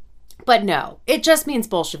no, it just means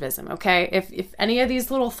Bolshevism, okay? If any of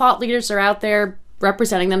these little thought leaders are out there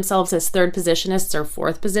representing themselves as third positionists or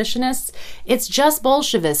fourth positionists, it's just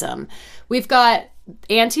Bolshevism. We've got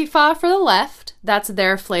Antifa for the left. That's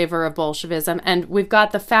their flavor of Bolshevism. And we've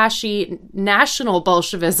got the fasci national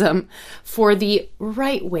Bolshevism for the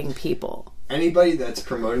right-wing people. Anybody that's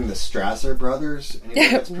promoting the Strasser brothers,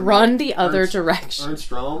 run the other direction. Ernst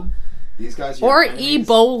Röhm, these guys are or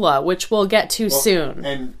Ebola, which we'll get to soon.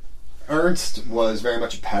 And Ernst was very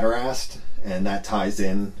much a pederast, and that ties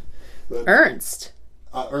in. Ernst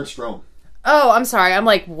Röhm. Oh, I'm sorry. I'm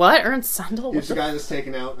like, what? Ernst Sundel? He's the guy that's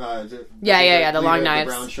taking out. The long knives,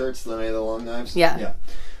 the brown shirts, the long knives. Yeah.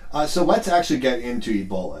 So let's actually get into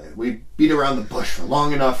Ebola. We beat around the bush for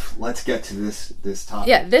long enough. Let's get to this topic.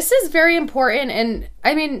 Yeah, this is very important. And,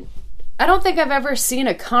 I mean, I don't think I've ever seen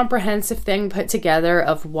a comprehensive thing put together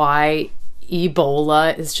of why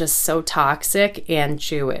Ebola is just so toxic and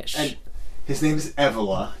Jewish. And his name is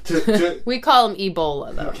Ebola. We call him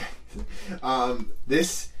Ebola, though. Okay.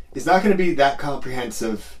 This is not going to be that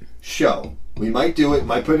comprehensive show. We might do it,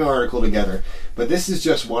 might put an article together. But this is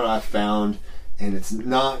just what I found... And it's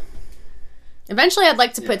not. Eventually, I'd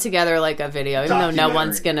like to put together like a video, even though no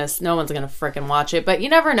one's gonna frickin' watch it. But you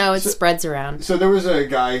never know; it spreads around. So there was a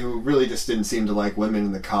guy who really just didn't seem to like women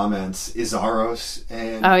in the comments, Izaros,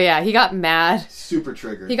 and he got mad. Super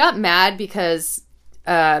triggered. He got mad because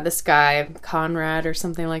this guy Conrad or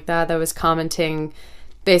something like that was commenting,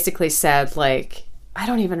 basically said like. I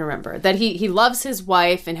don't even remember that he loves his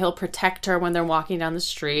wife and he'll protect her when they're walking down the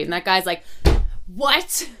street, and that guy's like. What?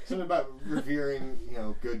 Something about revering,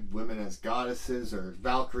 good women as goddesses or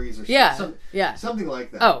Valkyries or something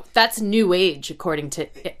like that. Oh, that's New Age, according to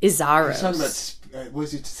Izaros.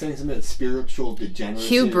 Was he saying something about spiritual degeneracy?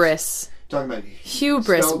 Hubris. Talking about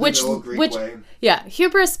hubris,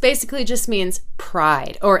 hubris basically just means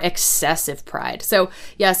pride or excessive pride. So,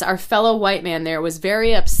 yes, our fellow white man there was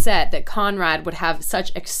very upset that Conrad would have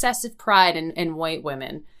such excessive pride in white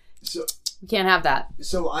women. So... You can't have that.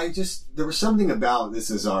 So there was something about this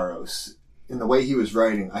Izaros in the way he was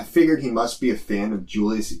writing. I figured he must be a fan of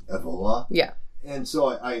Julius Ebola. Yeah. And so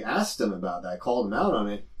I asked him about that. I called him out on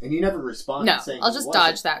it, and he never responded. No, I'll just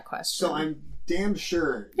dodge that question. So I'm damn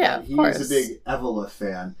sure that he was a big Ebola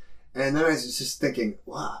fan. And then I was just thinking,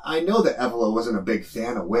 wow, I know that Ebola wasn't a big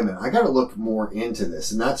fan of women. I got to look more into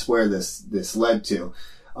this, and that's where this led to.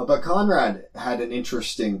 But Conrad had an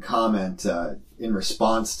interesting comment in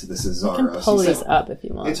response to this Cesaros. You can pull these up if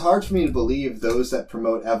you want. It's hard for me to believe those that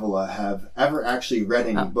promote Ebola have ever actually read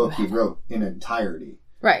any book he wrote in entirety.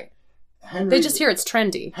 Right. They just hear it's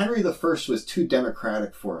trendy. Henry I was too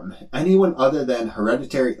democratic for him. Anyone other than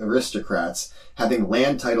hereditary aristocrats having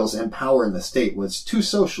land titles and power in the state was too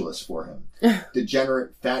socialist for him.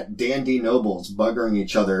 Degenerate, fat, dandy nobles buggering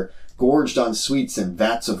each other, gorged on sweets and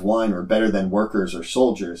vats of wine, were better than workers or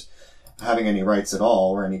soldiers. Having any rights at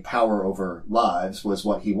all or any power over lives was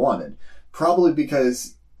what he wanted. Probably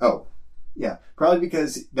because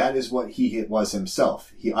that is what he was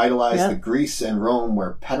himself. He idolized the Greece and Rome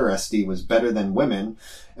where pederasty was better than women,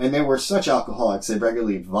 and they were such alcoholics they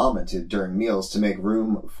regularly vomited during meals to make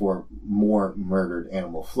room for more murdered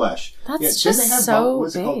animal flesh. That's just so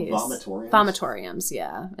what's it called? base. Vomitoriums? Vomitoriums,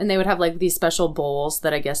 yeah. And they would have like these special bowls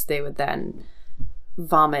that I guess they would then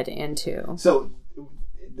vomit into. So,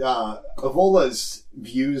 Evola's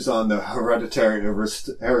views on the hereditary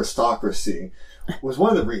aristocracy was one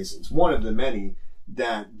of the reasons, one of the many,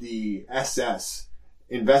 that the SS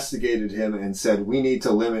investigated him and said, we need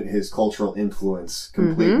to limit his cultural influence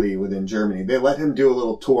completely within Germany. They let him do a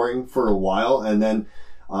little touring for a while, and then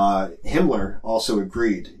Himmler also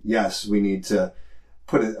agreed, yes, we need to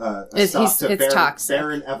put a stop to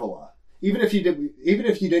Baron Ebola. Even if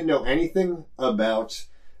you didn't know anything about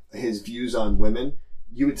his views on women,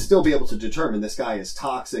 you would still be able to determine this guy is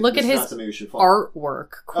toxic. Look at his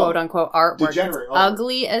artwork, quote unquote artwork. Degenerate it's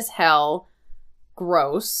ugly as hell,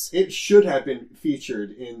 gross. It should have been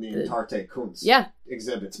featured in the Entarte Kunst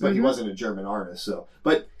exhibits, but he wasn't a German artist, so.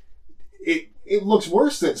 But it looks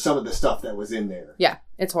worse than some of the stuff that was in there. Yeah,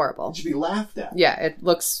 it's horrible. It should be laughed at. Yeah, it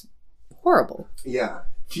looks horrible. Yeah,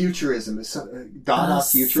 futurism is Dada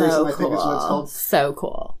futurism. I think is what it's called. So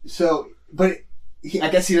cool. So, but. I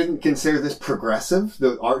guess he didn't consider this progressive,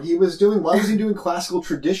 the art he was doing. Why was he doing classical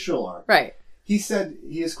traditional art? Right. He said,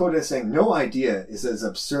 he is quoted as saying, no idea is as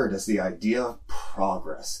absurd as the idea of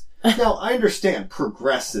progress. Now, I understand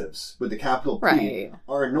progressives with the capital P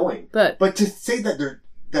are annoying. But to say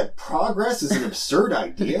that progress is an absurd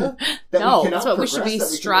idea? No, that's what we should be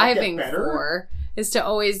striving for, is to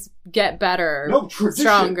always get better,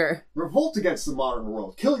 stronger. Revolt against the modern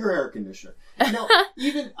world. Kill your air conditioner. Now,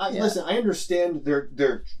 listen, I understand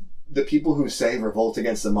the people who say revolt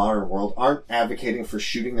against the modern world aren't advocating for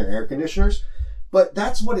shooting their air conditioners, but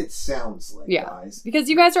that's what it sounds like, guys. Because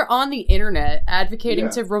you guys are on the internet advocating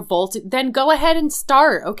to revolt. Then go ahead and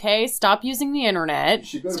start, okay? Stop using the internet.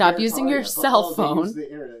 Stop using your cell phone. Use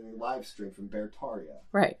the internet and live stream from Bertaria.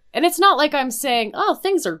 Right. And it's not like I'm saying, oh,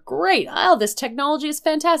 things are great. Oh, this technology is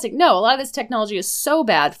fantastic. No, a lot of this technology is so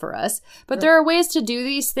bad for us. But there are ways to do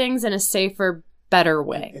these things in a safer, better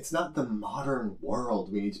way. It's not the modern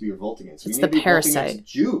world we need to be revolting against. It's the parasite.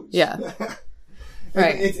 Against Jews. Yeah.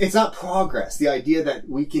 Right. It's not progress. The idea that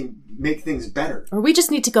we can make things better. Or we just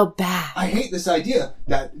need to go back. I hate this idea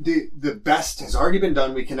that the best has already been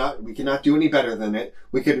done. We cannot do any better than it.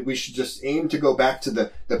 We should just aim to go back to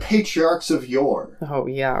the patriarchs of yore. Oh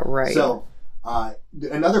yeah, right. So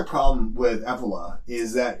another problem with Ebola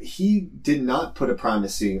is that he did not put a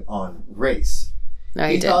primacy on race. No,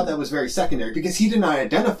 he thought that was very secondary because he did not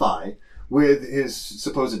identify with his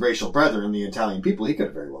supposed racial brethren, the Italian people. He could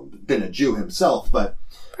have very well been a Jew himself, but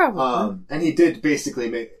probably. And he did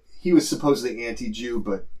basically he was supposedly anti-Jew,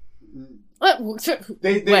 but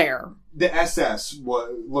where the SS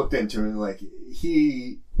looked into it like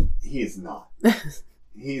he is not.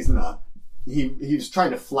 He's not. He was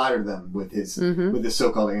trying to flatter them with his with this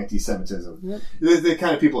so-called anti-Semitism. Yep. The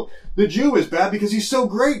kind of people. The Jew is bad because he's so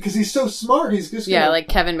great, because he's so smart. He's just like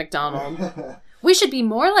Kevin McDonald. We should be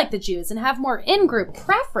more like the Jews and have more in-group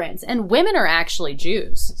preference, and women are actually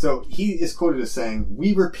Jews. So he is quoted as saying,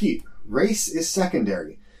 "We repeat, race is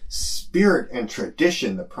secondary, spirit and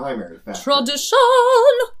tradition the primary factor. Tradition!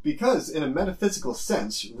 Because in a metaphysical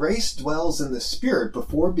sense, race dwells in the spirit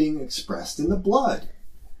before being expressed in the blood."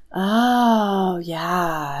 Oh,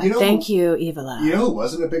 yeah. Thank you, Ebola. You know who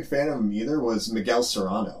wasn't a big fan of him either was Miguel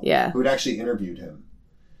Serrano. Yeah. Who had actually interviewed him.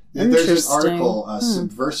 There's this article,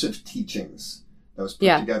 Subversive Teachings, that was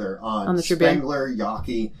put together on Spengler,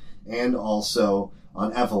 Yockey, and also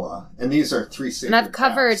on Ebola. And these are three sacred And I've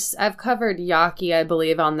covered Yockey, I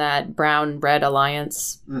believe, on that Brown Bread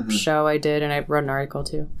Alliance show I did, and I wrote an article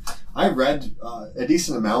too. I read a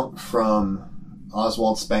decent amount from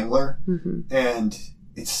Oswald Spengler, and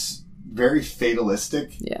it's very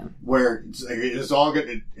fatalistic. Yeah. Where it's all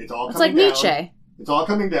good. It's all it's coming like down. Nietzsche. It's all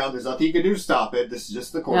coming down. There's nothing you can do to stop it. This is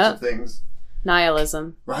just the course of things.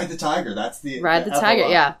 Nihilism. Ride the tiger. That's the... Ride the tiger,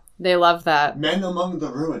 yeah. They love that. Men among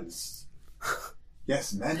the ruins.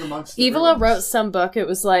 Yes, men amongst the Ebola ruins. wrote some book. It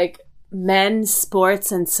was like Men,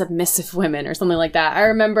 Sports, and Submissive Women or something like that. I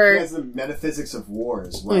remember... He has the metaphysics of war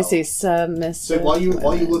as well. Let me see. Submissive So while you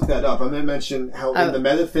look that up, I'm going to mention how in the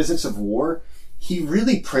metaphysics of war, he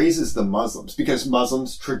really praises the Muslims because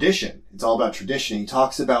Muslims tradition. It's all about tradition. He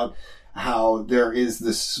talks about how there is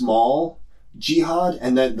the small jihad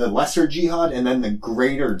and then the lesser jihad and then the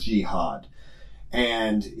greater jihad.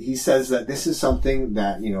 And he says that this is something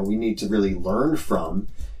that, we need to really learn from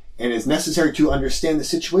and is necessary to understand the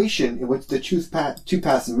situation in which the two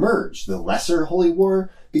paths merge. The lesser holy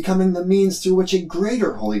war becoming the means through which a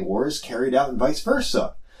greater holy war is carried out and vice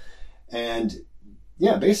versa. And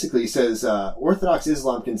yeah, basically he says, Orthodox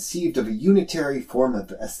Islam conceived of a unitary form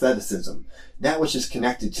of asceticism, that which is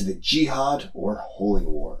connected to the jihad or holy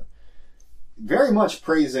war. Very much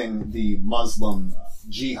praising the Muslim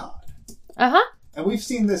jihad. Uh-huh. And we've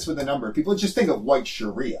seen this with a number of people. Just think of white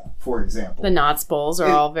Sharia, for example. The Knots Bowls are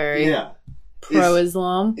all very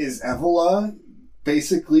pro-Islam. Is Ebola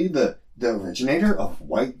basically the originator of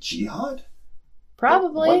white jihad?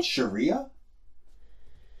 Probably. White Sharia?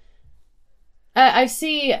 I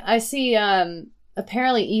see,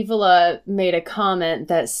 apparently Ebola made a comment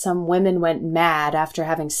that some women went mad after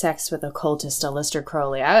having sex with occultist Aleister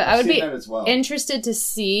Crowley. I would be interested to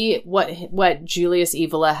see what Julius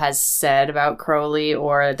Ebola has said about Crowley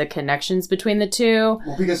or the connections between the two.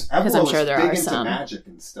 Well, because Ebola I'm sure there was are big into some magic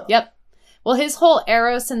and stuff. Yep. Well, his whole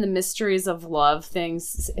Eros and the Mysteries of Love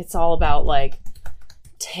things, it's all about, like,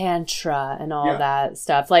 Tantra and all that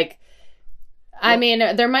stuff. Like, I mean,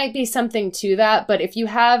 there might be something to that, but if you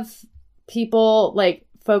have people, like,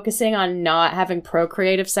 focusing on not having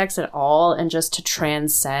procreative sex at all and just to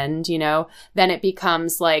transcend, then it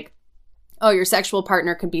becomes like, oh, your sexual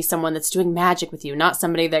partner can be someone that's doing magic with you, not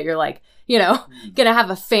somebody that you're, like, gonna have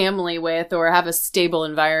a family with or have a stable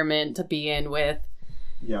environment to be in with.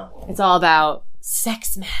 Yeah. It's all about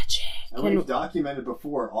sex magic. And we've documented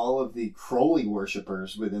before all of the Crowley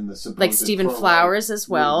worshippers within the supposed like Stephen Flowers as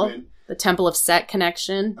well. Movement. The Temple of Set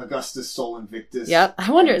connection. Augustus Sol Invictus. Yep.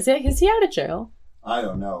 I wonder, is he out of jail? I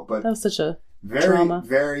don't know, but that was such a very, drama.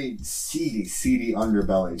 Very seedy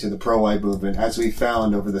underbelly to the pro-life movement, as we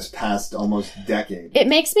found over this past almost decade. It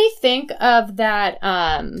makes me think of that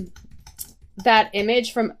that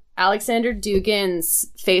image from Alexander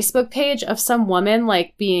Dugin's Facebook page of some woman,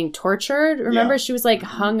 like, being tortured. Remember, she was, like,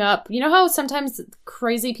 hung up. You know how sometimes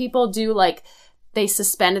crazy people do, like, they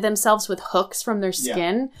suspended themselves with hooks from their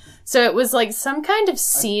skin? Yeah. So it was, like, some kind of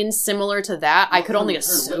scene similar to that. I could only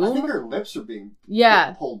assume. I think her lips are being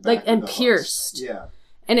pulled back. Like, and pierced. Hooks. Yeah.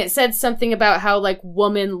 And it said something about how, like,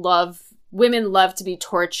 women love to be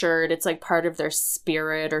tortured. It's, like, part of their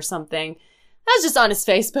spirit or something. That was just on his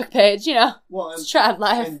Facebook page, Well, and, it's trad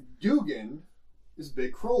life. And Dugan is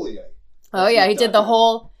big Crowleyite. Oh yeah, he did the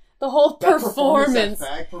whole performance.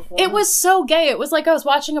 It was so gay. It was like I was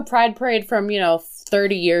watching a Pride Parade from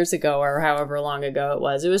 30 years ago or however long ago it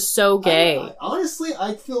was. It was so gay. Honestly,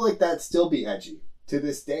 I feel like that'd still be edgy to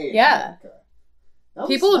this day. Yeah.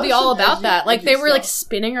 People would be all about that. Like, they were like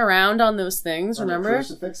spinning around on those things, remember?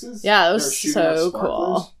 Crucifixes? Yeah, it was so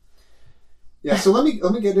cool. Yeah, so let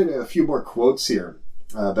me get into a few more quotes here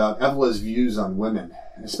about Ebola's views on women,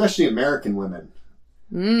 especially American women.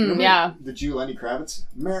 Yeah. The Jew Lenny Kravitz?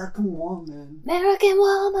 American woman. American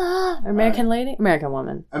woman. American lady? American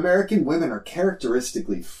woman. American women are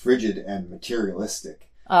characteristically frigid and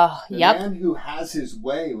materialistic. Oh, The man who has his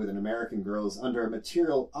way with an American girl is under a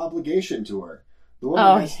material obligation to her. The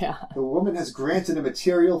woman has granted a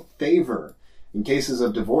material favor. In cases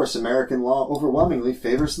of divorce, American law overwhelmingly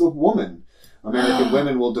favors the woman. American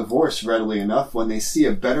women will divorce readily enough when they see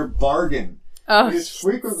a better bargain. It is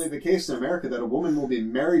frequently the case in America that a woman will be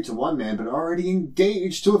married to one man but already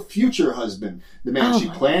engaged to a future husband, the man she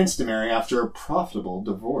plans to marry after a profitable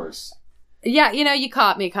divorce. Yeah, you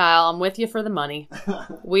caught me, Kyle. I'm with you for the money.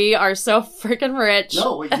 We are so freaking rich.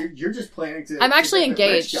 No, wait, you're just planning to... I'm actually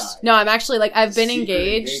engaged. No, I'm actually, like, I've been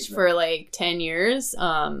engaged for, like, 10 years.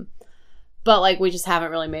 But, like, we just haven't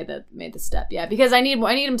really made the step yet because I need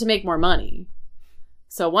him to make more money.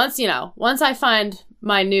 So once I find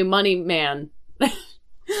my new money man,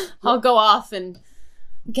 I'll go off and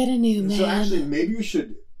get a new man. So actually, maybe you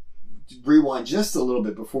should rewind just a little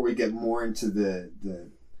bit before we get more into the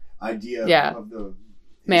idea of the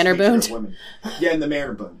Mannerbund. Yeah, and the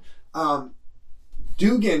Mannerbund.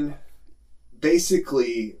 Dugan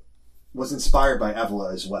basically was inspired by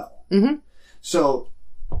Ebola as well. Mm-hmm. So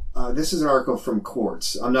this is an article from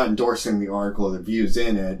Quartz. I'm not endorsing the article or the views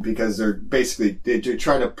in it because they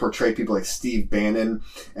try to portray people like Steve Bannon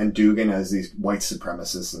and Dugan as these white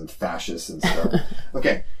supremacists and fascists and stuff.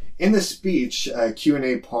 Okay. In the speech,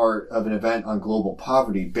 Q&A part of an event on global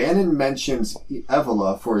poverty, Bannon mentions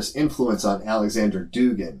Ebola for his influence on Alexander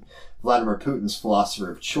Dugin, Vladimir Putin's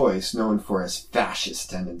philosopher of choice, known for his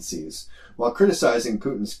fascist tendencies. While criticizing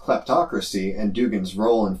Putin's kleptocracy and Dugin's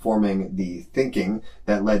role in forming the thinking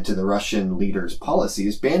that led to the Russian leader's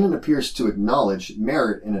policies, Bannon appears to acknowledge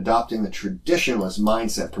merit in adopting the traditionalist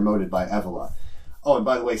mindset promoted by Ebola. Oh, and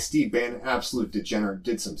by the way, Steve Bannon, absolute degenerate,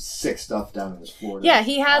 did some sick stuff down in his Florida. Yeah,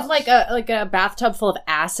 he had like a bathtub full of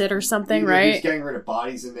acid or something, right? He was getting rid of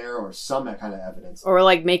bodies in there or some kind of evidence. Or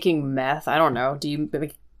like making meth. I don't know. Do you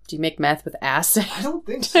make meth with acid? I don't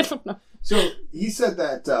think so. I don't know. So he said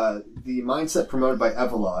that the mindset promoted by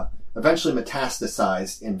Ebola eventually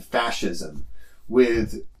metastasized in fascism,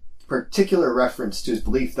 with particular reference to his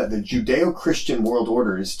belief that the Judeo-Christian world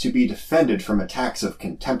order is to be defended from attacks of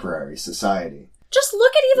contemporary society. Just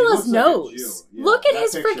look at Ebola's nose. Like yeah, look at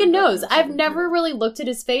his freaking nose. I've never really looked at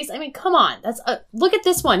his face. I mean, come on. Look at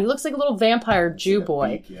this one. He looks like a little vampire Jew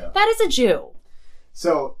boy. Beak, yeah. That is a Jew.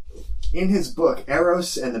 So, in his book,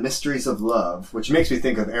 Eros and the Mysteries of Love, which makes me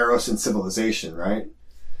think of Eros and Civilization, right?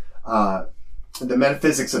 The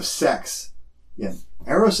Metaphysics of Sex. Yeah.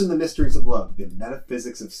 Eros and the Mysteries of Love, the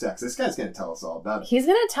Metaphysics of Sex. This guy's going to tell us all about it. He's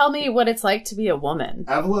going to tell me what it's like to be a woman.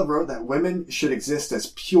 Ebola wrote that women should exist as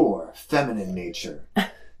pure, feminine nature.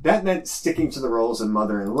 That meant sticking to the roles of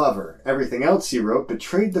mother and lover. Everything else, he wrote,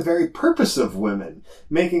 betrayed the very purpose of women,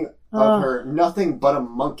 making of her nothing but a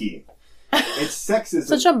monkey. It's sexism.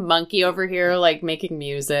 Such a monkey over here, like making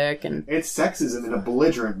music and. It's sexism in a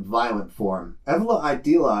belligerent, violent form. Ebola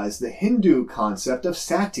idealized the Hindu concept of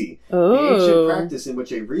sati, the ancient practice in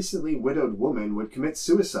which a recently widowed woman would commit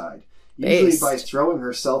suicide, usually by throwing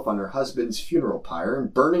herself on her husband's funeral pyre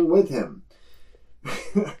and burning with him.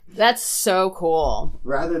 That's so cool.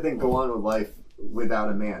 Rather than go on with life without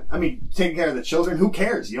a man. I mean, taking care of the children, who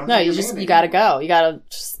cares? You don't. No, you gotta go. You gotta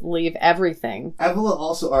just leave everything. Ebola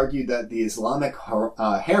also argued that the Islamic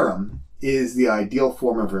harem is the ideal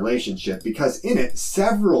form of relationship because in it,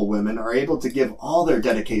 several women are able to give all their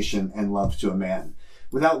dedication and love to a man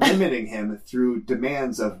without limiting him through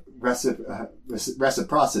demands of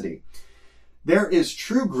reciprocity. There is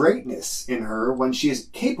true greatness in her when she is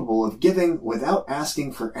capable of giving without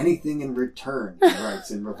asking for anything in return, he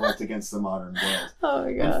writes in Revolt Against the Modern World. Oh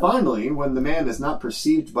my God. And finally, when the man is not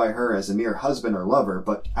perceived by her as a mere husband or lover,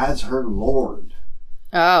 but as her lord.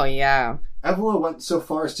 Oh, yeah. Ebola went so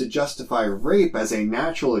far as to justify rape as a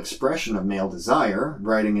natural expression of male desire,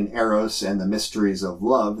 writing in Eros and the Mysteries of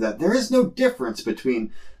Love that there is no difference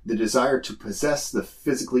between the desire to possess the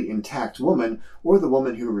physically intact woman or the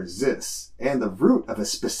woman who resists, and the root of a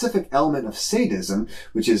specific element of sadism,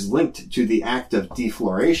 which is linked to the act of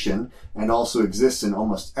defloration and also exists in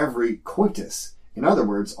almost every coitus. In other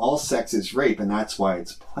words, all sex is rape, and that's why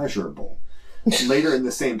it's pleasurable. Later in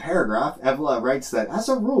the same paragraph, Ebola writes that, as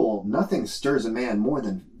a rule, nothing stirs a man more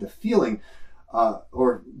than the feeling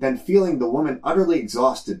the woman utterly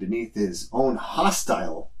exhausted beneath his own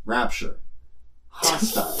hostile rapture.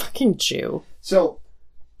 Hostile. Fucking Jew. So,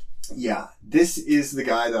 yeah, this is the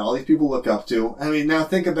guy that all these people look up to. I mean, now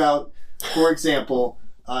think about, for example,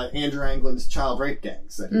 Andrew Anglin's child rape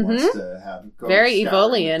gangs that he wants to have go very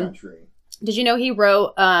scouring Ebolian. the country. Did you know he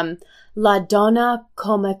wrote La Donna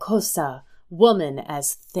come cosa, woman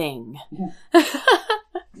as thing?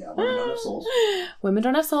 Yeah, women don't have souls. Women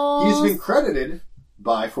don't have souls. He's been credited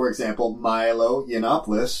by, for example, Milo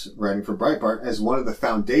Yiannopoulos, writing for Breitbart, as one of the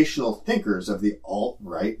foundational thinkers of the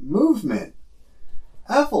alt-right movement.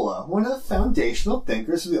 Ebola, one of the foundational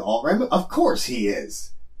thinkers of the alt-right movement. Of course he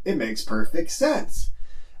is. It makes perfect sense.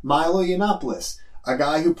 Milo Yiannopoulos, a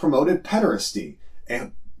guy who promoted pederasty,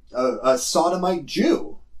 a sodomite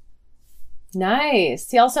Jew. Nice.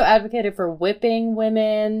 He also advocated for whipping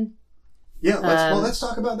women. Yeah, let's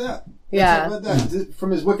talk about that. Yeah. Let's talk about that. From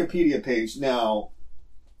his Wikipedia page. Now,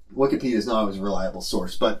 Wikipedia is not always a reliable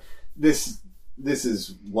source, but this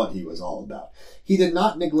is what he was all about. He did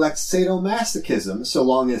not neglect sadomasochism, so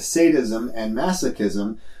long as sadism and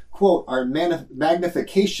masochism, quote, are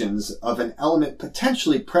magnifications of an element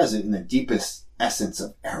potentially present in the deepest essence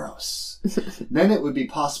of Eros. Then it would be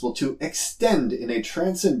possible to extend in a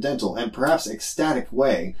transcendental and perhaps ecstatic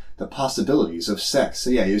way the possibilities of sex. So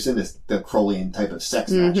yeah, he was in the Crowleyan type of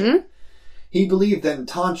sex magic. He believed that in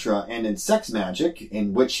Tantra and in sex magic,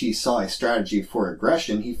 in which he saw a strategy for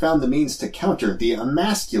aggression, he found the means to counter the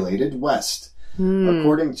emasculated West.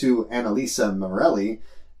 According to Annalisa Morelli,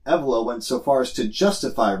 Evola went so far as to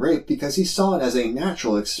justify rape because he saw it as a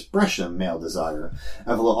natural expression of male desire.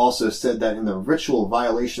 Evola also said that in the ritual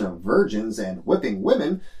violation of virgins and whipping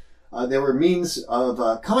women, there were means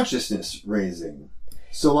of consciousness raising,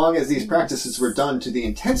 so long as these practices were done to the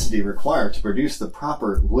intensity required to produce the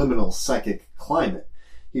proper liminal psychic climate.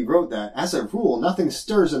 He wrote that, as a rule, nothing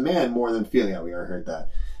stirs a man more than feeling, we already heard that,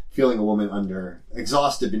 feeling a woman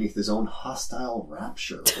exhausted beneath his own hostile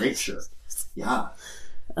rapture. Yeah.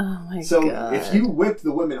 Oh my God. So if you whip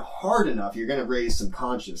the women hard enough, you're going to raise some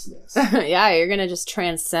consciousness. Yeah, you're going to just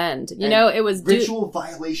transcend. It was... Ritual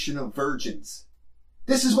violation of virgins.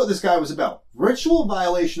 This is what this guy was about. Ritual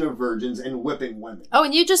violation of virgins and whipping women. Oh,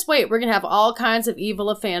 and you just wait. We're going to have all kinds of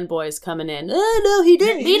Ebola fanboys coming in. Oh, no, he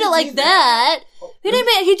didn't mean it like that. He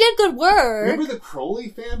did good work. Remember the Crowley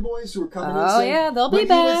fanboys who were coming in saying... Oh, yeah, they'll be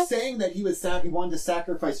back. He was saying that he wanted to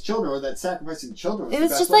sacrifice children, or that sacrificing children was it was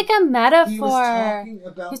the best just one. like a metaphor. He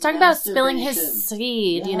was talking about spilling his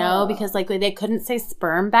seed, because they couldn't say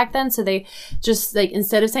sperm back then, so they just,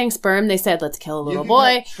 instead of saying sperm, they said, let's kill a little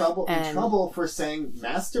boy. In trouble for saying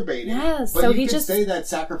masturbating. Yes, but so you could say that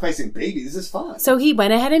sacrificing babies is fine. So he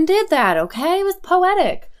went ahead and did that, okay? It was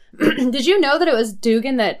poetic. Did you know that it was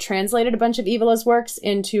Dugin that translated a bunch of Evola's works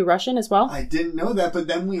into Russian as well? I didn't know that, but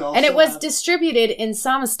then we also And it was distributed in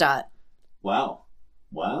Samostat. Wow.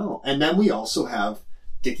 And then we also have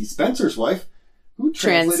Dickie Spencer's wife, who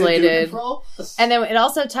translated Dugin for all of us. And then it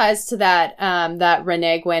also ties to that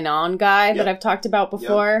René Guénon guy that I've talked about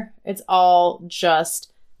before. Yep. It's all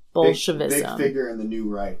just Bolshevism. Big figure in the new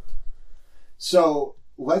right. So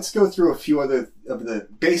let's go through a few other of the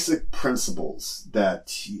basic principles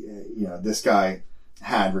that this guy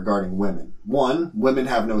had regarding women. One, women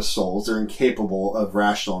have no souls. They're incapable of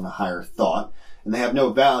rational and higher thought, and they have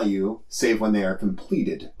no value save when they are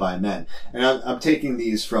completed by men. And I'm taking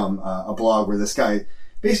these from a blog where this guy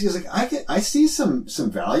basically is like, I see some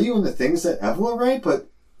value in the things that Evola write, but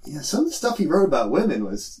some of the stuff he wrote about women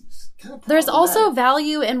was kind of There's also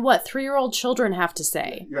value in what 3-year-old children have to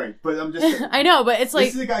say. Right, but I'm just... I know, but it's like...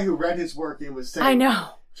 This is a guy who read his work and was saying... I know.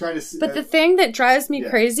 Trying to... But the thing that drives me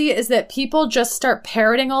crazy is that people just start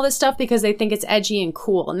parroting all this stuff because they think it's edgy and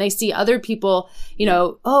cool. And they see other people,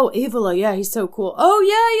 oh, Ebola, he's so cool. Oh,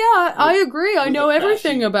 yeah, I agree. I know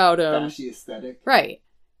everything about him. Fashy aesthetic. Right.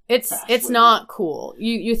 It's not cool.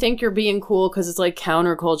 You think you're being cool because it's like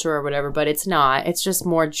counterculture or whatever, but it's not. It's just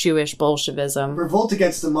more Jewish Bolshevism. Revolt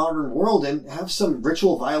against the modern world and have some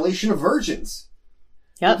ritual violation of virgins.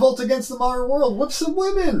 Yep. Revolt against the modern world. Whip some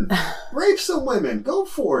women. Rape some women. Go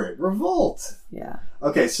for it. Revolt. Yeah.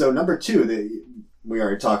 Okay, so number 2, we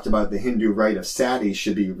already talked about the Hindu rite of sati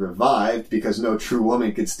should be revived because no true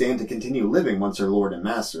woman could stand to continue living once her lord and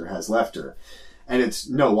master has left her. And it's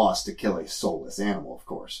no loss to kill a soulless animal, of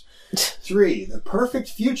course. 3, the perfect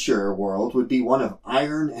future world would be one of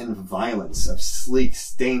iron and violence, of sleek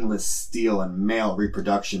stainless steel and male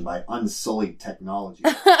reproduction by unsullied technology.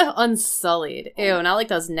 Unsullied. Ew, not like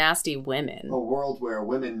those nasty women. A world where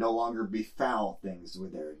women no longer befoul things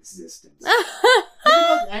with their existence. Think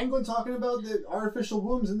about Anglin talking about the artificial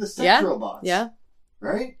wombs and the sex robots. Yeah.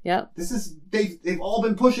 Right? Yep. This is they've all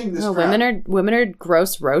been pushing this. No, crap. women are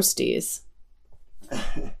gross roasties.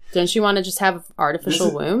 Don't you want to just have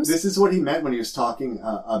artificial wombs? This is what he meant when he was talking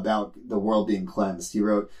about the world being cleansed. He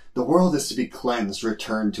wrote, "The world is to be cleansed,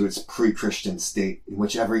 returned to its pre-Christian state, in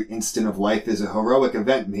which every instant of life is a heroic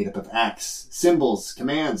event made up of acts, symbols,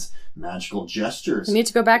 commands, magical gestures." We need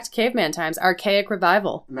to go back to caveman times. Archaic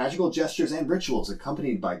revival. Magical gestures and rituals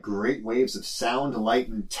accompanied by great waves of sound, light,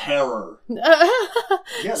 and terror.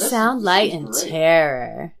 Sound, light, and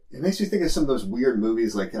terror. It makes me think of some of those weird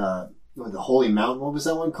movies like... the Holy Mountain, what was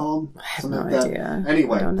that one called? I have no idea.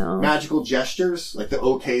 Anyway, I don't know. Magical gestures, like the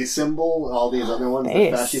OK symbol, all these other ones that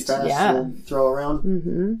Fashy Fast will throw around.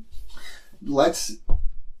 Mm-hmm. Let's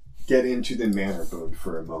get into the manner boon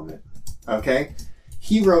for a moment. Okay?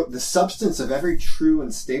 He wrote, "The substance of every true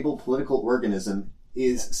and stable political organism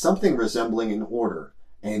is something resembling an order,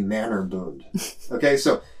 a manner boon." Okay,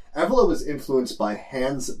 so Evola was influenced by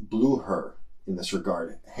Hans Blücher in this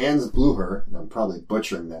regard. Hans Blücher, and I'm probably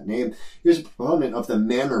butchering that name, he was a proponent of the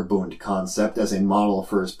Mannerbund concept as a model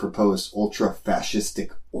for his proposed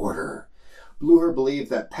ultra-fascistic order. Blücher believed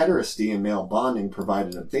that pederasty and male bonding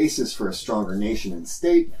provided a basis for a stronger nation and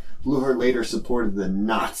state. Blücher later supported the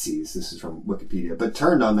Nazis, this is from Wikipedia, but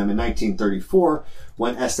turned on them in 1934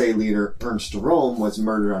 when SA leader Ernst Röhm was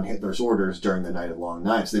murdered on Hitler's orders during the Night of Long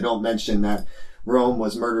Knives. They don't mention that Röhm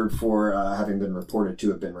was murdered for having been reported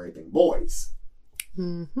to have been raping boys.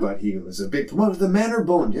 But he was a big promoter of the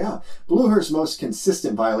Mannerbund, yeah. Blücher's most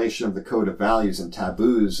consistent violation of the code of values and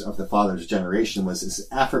taboos of the father's generation was his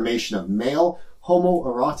affirmation of male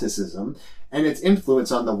homoeroticism and its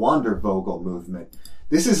influence on the Wandervogel movement.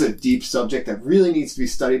 This is a deep subject that really needs to be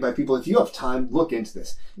studied by people. If you have time, look into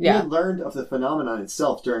this. Yeah. He had learned of the phenomenon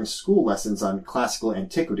itself during school lessons on classical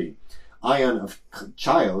antiquity. Ion of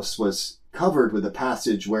Chios was covered with a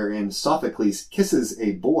passage wherein Sophocles kisses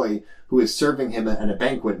a boy who is serving him at a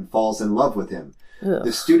banquet and falls in love with him. Ugh.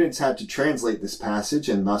 The students had to translate this passage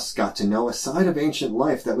and thus got to know a side of ancient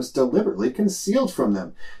life that was deliberately concealed from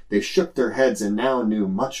them. They shook their heads and now knew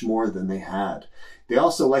much more than they had. They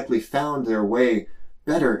also likely found their way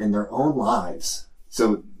better in their own lives.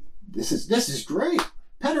 So this is great.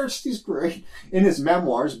 Pederastic is great. In his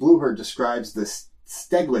memoirs, Blücher describes the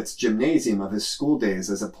Steglitz gymnasium of his school days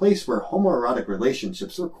as a place where homoerotic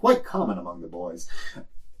relationships were quite common among the boys.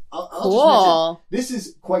 I'll Cool. just mention, this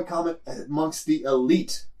is quite common amongst the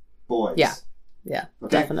elite boys. Yeah. Yeah,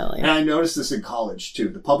 Okay? definitely. And I noticed this in college too.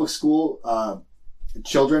 The public school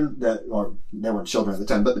children or they weren't children at the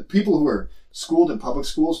time, but the people who were schooled in public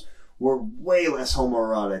schools were way less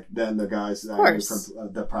homoerotic than the guys that I knew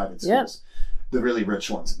from the private schools, the really rich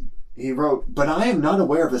ones. He wrote, "But I am not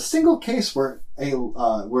aware of a single case where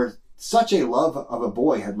such a love of a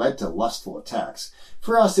boy had led to lustful attacks.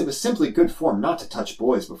 For us, it was simply good form not to touch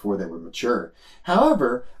boys before they were mature.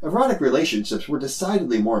 However, erotic relationships were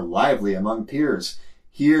decidedly more lively among peers.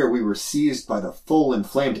 Here we were seized by the full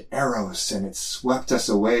inflamed eros, and it swept us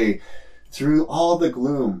away through all the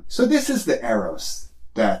gloom." So this is the eros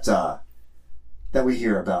that we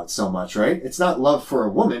hear about so much, right? It's not love for a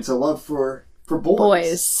woman; it's a love for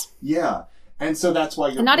boys. Yeah, and so that's why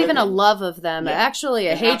you're And not even a love of them, Yeah. actually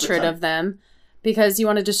a An hatred appetite. of them, because you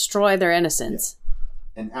want to destroy their innocence.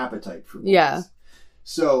 an appetite for boys. Yeah.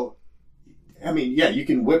 So, I mean, yeah, you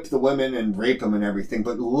can whip the women and rape them and everything,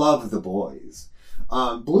 but love the boys.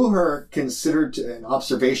 Blücher considered an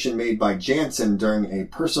observation made by Jansen during a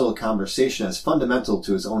personal conversation as fundamental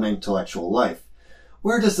to his own intellectual life.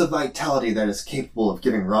 Where does the vitality that is capable of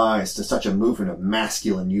giving rise to such a movement of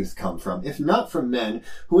masculine youth come from, if not from men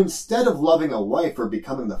who, instead of loving a wife or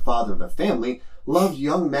becoming the father of a family, loved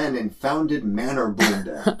young men and founded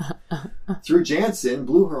Mannerbunde? Through Jansen,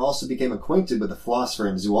 Blücher also became acquainted with the philosopher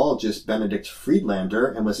and zoologist Benedict Friedlander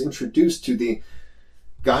and was introduced to the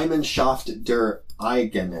Gemeinschaft der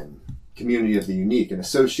Eigenen, Community of the Unique, an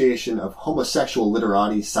association of homosexual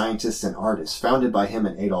literati, scientists, and artists, founded by him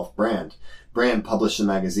and Adolf Brand. Brand published the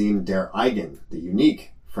magazine Der Eigen, the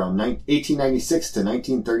Unique, from 1896 to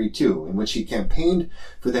 1932, in which he campaigned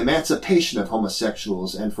for the emancipation of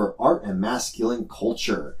homosexuals and for art and masculine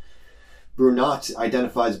culture. Brunot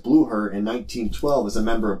identifies Blücher in 1912 as a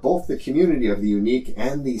member of both the Community of the Unique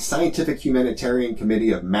and the Scientific Humanitarian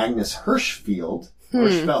Committee of Magnus Hirschfeld,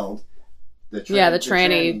 the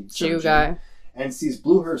tranny Jew guy. And sees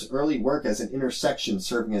Blücher's early work as an intersection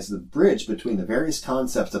serving as the bridge between the various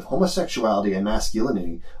concepts of homosexuality and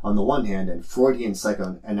masculinity on the one hand and Freudian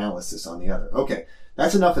psychoanalysis on the other. Okay,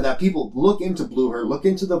 that's enough of that. People, look into Blücher, look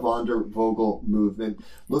into the Wandervogel movement,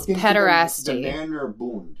 look into Pederastic. the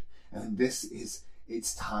Mannerbund. And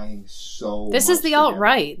it's tying so This much is the together.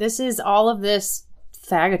 alt-right. This is all of this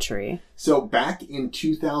faggotry. So back in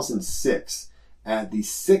 2006, at the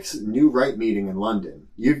 6th New Right meeting in London,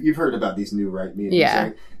 you've heard about these New Right meetings, Yeah.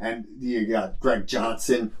 right? And you got Greg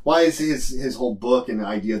Johnson. Why is his whole book and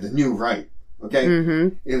idea the New Right? Okay,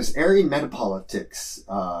 It was Aryan Metapolitics.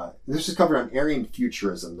 This was covered on Aryan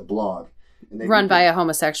Futurism, the blog, and they Run by a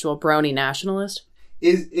homosexual brony nationalist.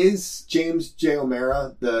 Is James J.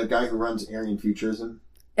 O'Mara the guy who runs Aryan Futurism?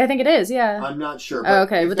 I think it is, yeah. I'm not sure. Oh,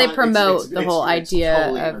 okay, if but they not, promote the whole it's idea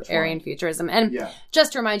totally of intertwined. Aryan futurism. And Yeah.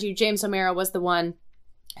 just to remind you, James O'Mara was the one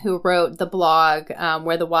who wrote the blog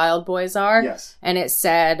Where the Wild Boys Are. Yes. And it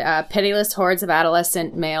said, pitiless hordes of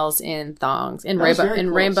adolescent males in thongs, in That was very close.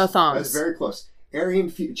 rainbow thongs. That's very close.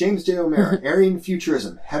 James J. O'Mara, Aryan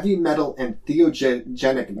Futurism, Heavy Metal and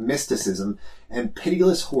Theogenic Mysticism, and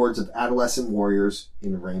Pitiless Hordes of Adolescent Warriors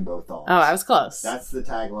in Rainbow Thongs. Oh, I was close. That's the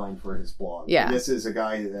tagline for his blog. Yeah. And this is a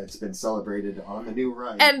guy that's been celebrated on the New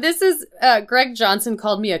Right. And this is, Greg Johnson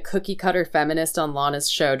called me a cookie cutter feminist on Lana's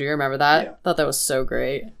show. Do you remember that? Yeah. Thought that was so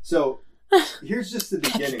great. So, here's just the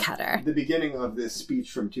beginning. cutter. The beginning of this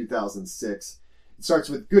speech from 2006. It starts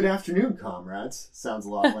with, "Good afternoon, comrades." Sounds a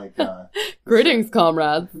lot like Greetings,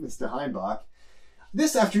 comrades. Mr. Heinbach.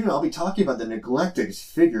 This afternoon, I'll be talking about the neglected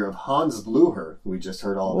figure of Hans Blücher, who we just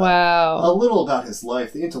heard all about. Wow. A little about his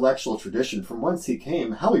life, the intellectual tradition from whence he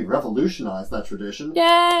came, how he revolutionized that tradition. Yay!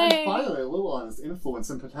 And finally, a little on his influence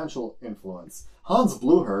and potential influence. Hans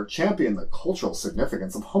Blücher championed the cultural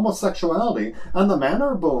significance of homosexuality and the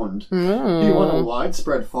Männerbund. He won a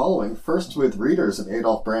widespread following, first with readers of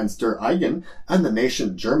Adolf Brand's Der Eigen and the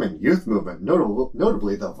nation German youth movement,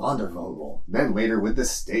 notably the Wandervogel, then later with the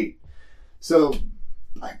state. So,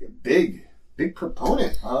 like a big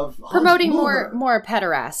proponent of promoting Hans Blücher. more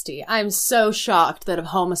pederasty. I'm so shocked that a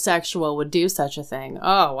homosexual would do such a thing.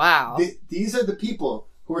 Oh, wow. These are the people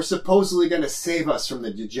who are supposedly going to save us from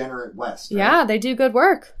the degenerate West. Right? Yeah, they do good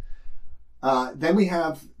work. Then we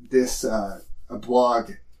have this a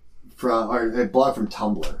blog from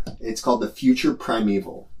Tumblr. It's called The Future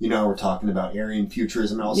Primeval. You know, we're talking about Aryan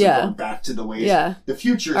futurism and also going back to the ways. Yeah. The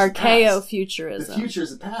future is Archaeo-futurism. The future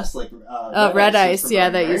is the past, like Red Ice. Yeah,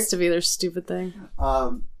 that right? used to be their stupid thing.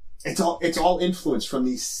 It's all influenced from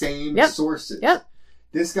these same sources. Yep.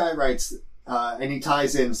 This guy writes, and he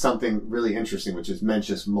ties in something really interesting, which is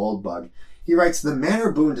Mencius Moldbug. He writes, the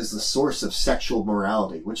Männerbund is the source of sexual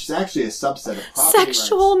morality, which is actually a subset of property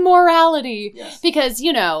Sexual rights. morality. Yes. Because,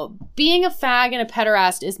 you know, being a fag and a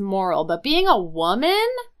pederast is moral, but being a woman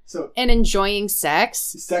So and enjoying sex...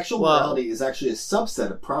 sexual morality is actually a subset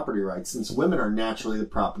of property rights, since women are naturally the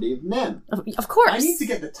property of men. Of course. I need to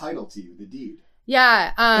get the title to you, the deed.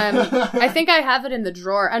 Yeah, I think I have it in the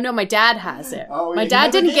drawer. I know my dad has it. Oh, my you dad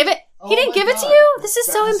never didn't did? give it. He Oh didn't my give it to God. you? This is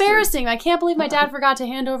so Bastard. embarrassing. I can't believe my dad forgot to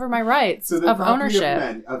hand over my rights So the of property ownership. of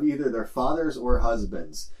men, of either their fathers or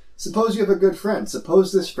husbands. Suppose you have a good friend.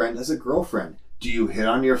 Suppose this friend has a girlfriend. Do you hit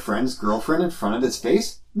on your friend's girlfriend in front of his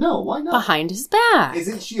face? No, why not? Behind his back.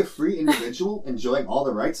 Isn't she a free individual enjoying all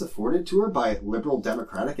the rights afforded to her by liberal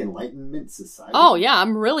democratic enlightenment society? Oh, yeah,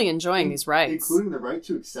 I'm really enjoying these rights. Including the right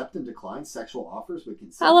to accept and decline sexual offers with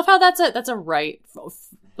consent. I love how that's a right,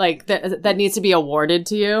 like, that needs to be awarded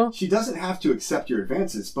to you. She doesn't have to accept your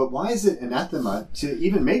advances, but why is it anathema to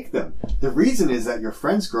even make them? The reason is that your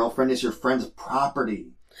friend's girlfriend is your friend's property.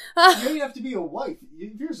 You don't have to be a wife.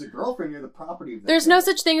 If you're a girlfriend, you're the property of that There's guy. no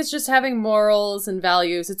such thing as just having morals and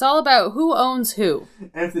values. It's all about who owns who.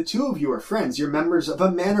 And if the two of you are friends, you're members of a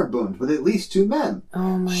Männerbund with at least two men.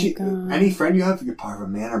 Oh my God. Any friend you have, you're part of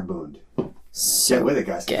a Männerbund. So Get with it,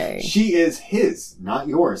 guys. gay. She is his, not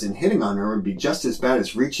yours, and hitting on her would be just as bad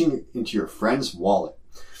as reaching into your friend's wallet.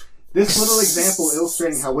 This little example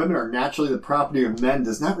illustrating how women are naturally the property of men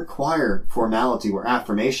does not require formality or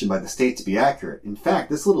affirmation by the state to be accurate. In fact,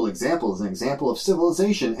 this little example is an example of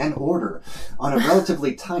civilization and order on a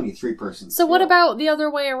relatively tiny three-person So scale. what about the other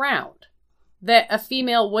way around? That a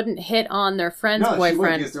female wouldn't hit on their friend's No, she wouldn't,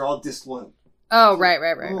 boyfriend? because they're all disloyal. Oh, right.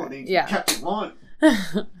 Oh, they Yeah. kept it on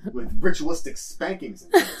with ritualistic spankings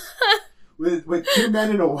and things. With two men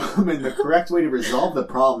and a woman, the correct way to resolve the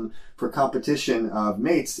problem for competition of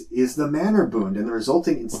mates is the Männerbund and the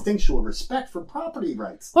resulting instinctual respect for property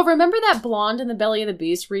rights. Well, remember that blonde in the Belly of the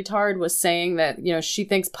Beast retard was saying that, you know, she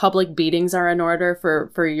thinks public beatings are in order for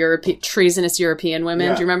treasonous European women.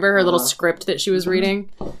 Yeah. Do you remember her little script that she was reading?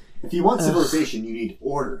 If you want civilization, you need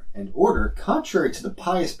order. And order, contrary to the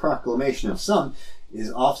pious proclamation of some,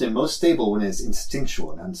 is often most stable when it is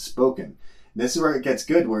instinctual and unspoken. This is where it gets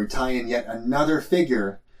good, where we tie in yet another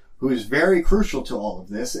figure who is very crucial to all of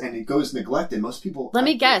this, and it goes neglected. Most people... Let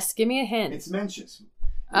me guess. Give me a hint. It's Mencius.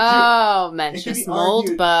 Oh, It could Mencius be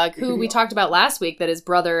argued- Moldbug, it could who be- we talked about last week, that his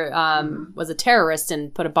brother was a terrorist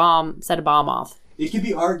and set a bomb off. It could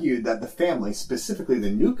be argued that the family, specifically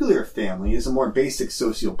the nuclear family, is a more basic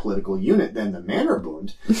socio-political unit than the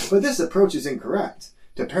Männerbund, but this approach is incorrect.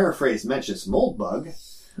 To paraphrase Mencius Moldbug,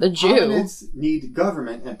 The Jew. hominids need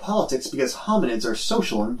government and politics because hominids are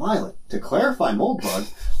social and violent. To clarify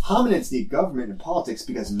Moldbug, hominids need government and politics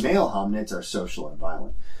because male hominids are social and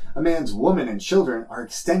violent. A man's woman and children are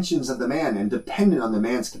extensions of the man and dependent on the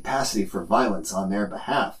man's capacity for violence on their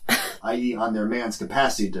behalf, i.e. on their man's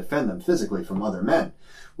capacity to defend them physically from other men.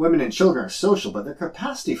 Women and children are social, but their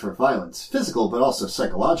capacity for violence, physical but also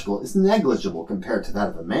psychological, is negligible compared to that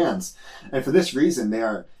of a man's, and for this reason they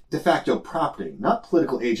are de facto property, not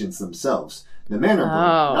political agents themselves. The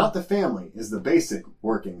Männerbund, not the family, is the basic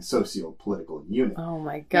working socio-political unit. Oh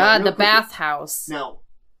my God, Now, the real quick- bathhouse.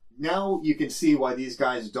 Now you can see why these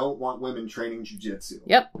guys don't want women training jiu-jitsu.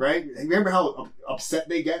 Yep. Right? Remember how upset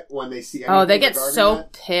they get when they see anything Oh, they get regarding so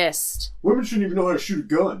that? pissed. Women shouldn't even know how to shoot a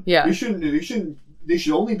gun. Yeah. They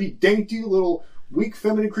should only be dainty little weak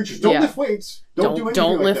feminine creatures. Don't lift weights. Don't do anything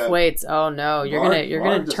Don't like lift that. weights. Oh no, you're Mark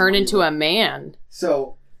gonna doesn't turn believe into it. a man.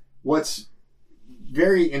 So what's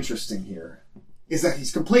very interesting here is that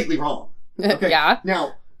he's completely wrong. Okay. Yeah.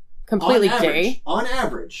 Now, Completely gay. On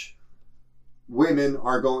average, women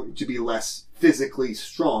are going to be less physically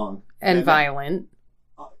strong And violent.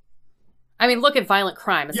 I mean, look at violent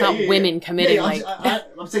crime. It's not women committing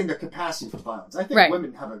I'm saying the capacity for violence. I think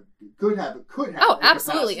women could have. Oh,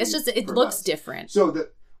 absolutely. It's just it looks different. So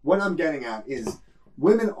what I'm getting at is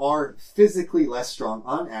women are physically less strong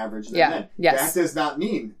on average than men. Yes. That does not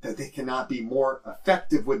mean that they cannot be more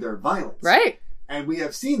effective with their violence. Right. And we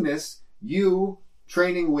have seen this. You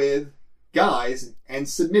training with guys and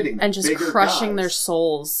submitting them. And just crushing their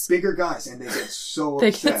souls. Bigger guys, and they get so They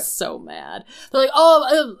upset. get so mad. They're like,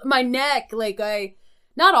 oh, my neck.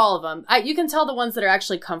 Not all of them. You can tell the ones that are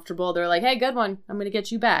actually comfortable. They're like, hey, good one. I'm going to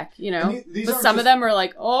get you back, you know? But some of them are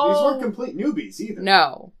like, oh. These weren't complete newbies either.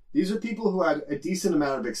 No. These are people who had a decent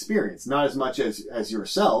amount of experience. Not as much as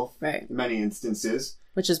yourself, right, in many instances.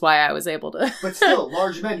 Which is why I was able to. But still,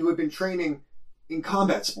 large men who have been training in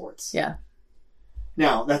combat sports. Yeah.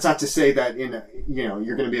 Now, that's not to say that you're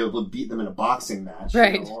going to be able to beat them in a boxing match,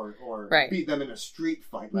 right, or right, beat them in a street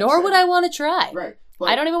fight. Nor would I want to try. Right. But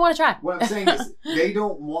I don't even want to try. What I'm saying is they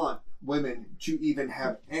don't want women to even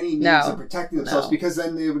have any means of protecting themselves because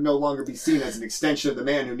then they would no longer be seen as an extension of the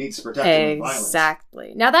man who needs to protect them from violence.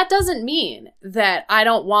 Exactly. Now, that doesn't mean that I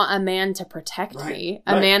don't want a man to protect me.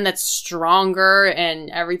 A man that's stronger and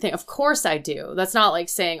everything. Of course I do. That's not like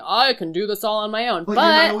saying, I can do this all on my own. But you're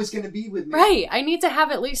not always going to be with me. Right. I need to have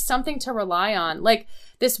at least something to rely on. Like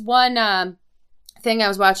this one thing I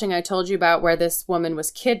was watching I told you about where this woman was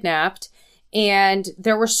kidnapped. And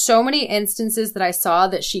there were so many instances that I saw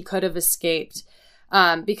that she could have escaped.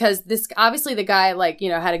 Because obviously the guy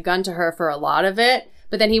had a gun to her for a lot of it,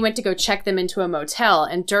 but then he went to go check them into a motel.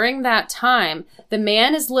 And during that time, the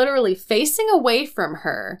man is literally facing away from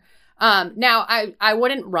her. Now I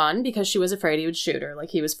wouldn't run because she was afraid he would shoot her. Like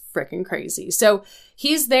he was freaking crazy. So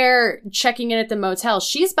he's there checking in at the motel.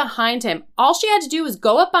 She's behind him. All she had to do was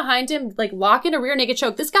go up behind him, lock in a rear naked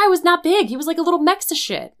choke. This guy was not big. He was like a little Mexa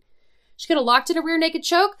shit. She could have locked in a rear naked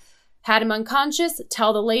choke, had him unconscious,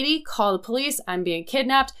 tell the lady, call the police, I'm being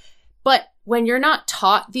kidnapped. But when you're not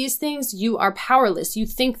taught these things, you are powerless. You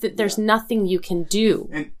think that there's nothing you can do.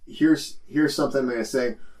 And here's something I'm going to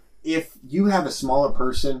say. If you have a smaller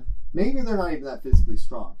person, maybe they're not even that physically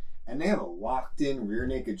strong, and they have a locked-in rear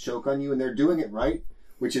naked choke on you, and they're doing it right,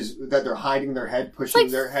 which is that they're hiding their head,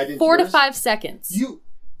 pushing their head into 4 to yours, 5 seconds. You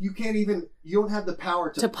can't even, you don't have the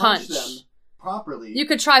power to punch them properly. You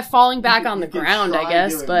could try falling back on the ground, I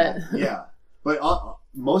guess, but yeah. But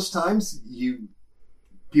most times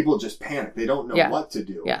people just panic. They don't know what to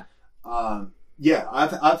do. Yeah.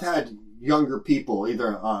 I've had younger people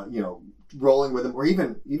either rolling with him, or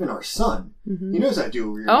even our son. Mm-hmm. He knows I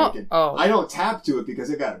do rear naked. Oh. I don't tap to it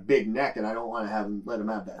because it got a big neck and I don't want to let him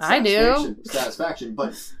have that satisfaction.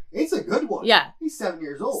 But it's a good one. Yeah. He's 7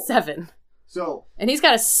 years old. 7. And he's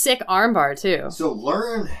got a sick armbar too. So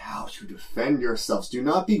learn how to defend yourselves. Do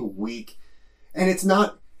not be weak. And it's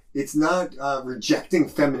not rejecting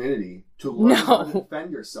femininity to learn how to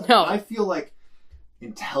defend yourself. No. I feel like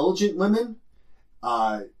intelligent women,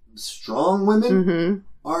 strong women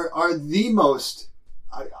are the most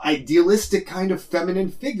idealistic kind of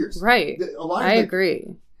feminine figures. Right. I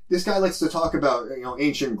agree. This guy likes to talk about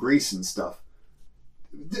ancient Greece and stuff.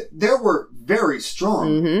 There were very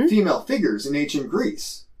strong female figures in ancient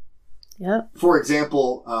Greece. Yep. For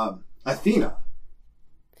example, Athena.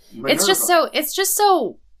 Minerva. It's just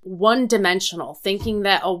so one-dimensional, thinking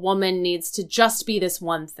that a woman needs to just be this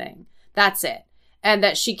one thing. That's it. And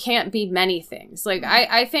that she can't be many things.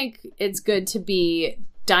 I think it's good to be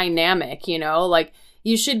dynamic,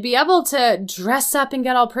 you should be able to dress up and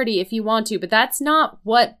get all pretty if you want to, but that's not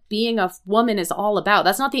what being a woman is all about.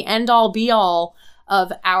 That's not the end-all, be-all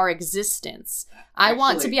of our existence. I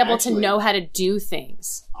want to be able to know how to do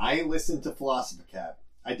things. I listened to Philosophy Cat.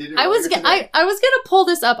 I did it. I was gonna pull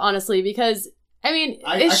this up honestly because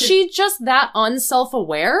is she just that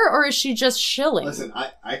unself-aware or is she just shilling? Listen,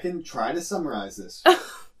 I can try to summarize this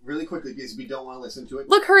really quickly because we don't want to listen to it.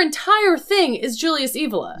 Look, her entire thing is Julius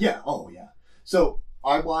Ebola. Yeah. Oh yeah. So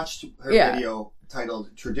I watched her video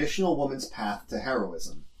titled "Traditional Woman's Path to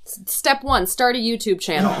Heroism." Step 1: start a YouTube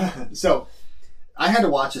channel. So I had to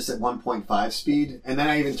watch this at 1.5 speed, and then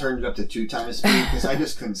I even turned it up to 2 times speed because I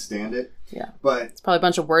just couldn't stand it. Yeah. But it's probably a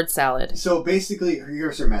bunch of word salad. So basically,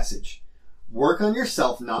 here's her message. Work on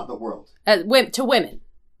yourself, not the world. To women.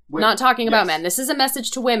 Not talking about men. This is a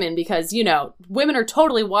message to women because, women are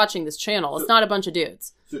totally watching this channel. It's not a bunch of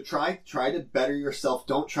dudes. So try to better yourself.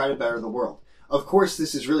 Don't try to better the world. Of course,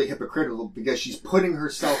 this is really hypocritical because she's putting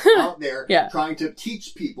herself out there trying to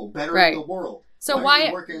teach people bettering the world. So Why are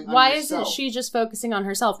you working on why yourself? isn't she just focusing on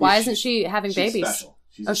herself? Why isn't she having babies? Special.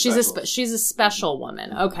 She's a special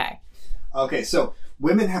woman. Okay. Okay, so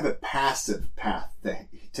women have a passive path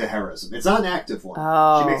to heroism. It's not an active one.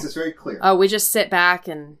 Oh. She makes this very clear. Oh, we just sit back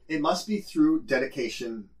and... It must be through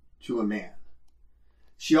dedication to a man.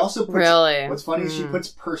 She also puts... Really? What's funny is she puts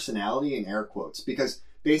personality in air quotes because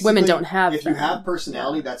basically... Women don't have If them. you have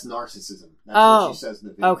personality, that's narcissism. That's what she says in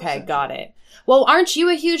the video. Okay, got it. Well, aren't you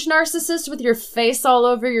a huge narcissist with your face all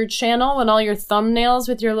over your channel and all your thumbnails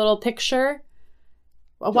with your little picture?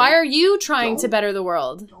 Why are you trying to better the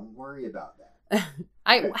world? Don't worry about that.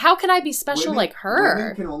 How can I be special like her?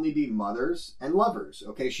 Women can only be mothers and lovers.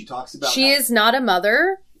 Okay, she talks about She is not a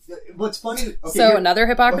mother. What's funny? Okay, So another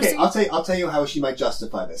hypocrisy. Okay, I'll tell you how she might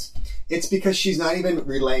justify this. It's because she's not even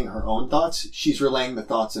relaying her own thoughts. She's relaying the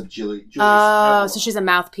thoughts of Julius. Oh, so she's a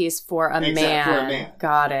mouthpiece for a man. For a man.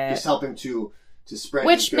 Got it. Just helping to spread.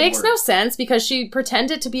 Which good makes word. no sense because she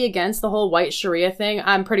pretended to be against the whole white Sharia thing.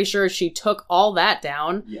 I'm pretty sure she took all that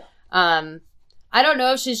down. Yeah. I don't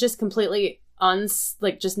know if she's just completely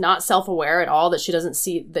just not self-aware at all, that she doesn't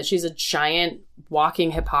see that she's a giant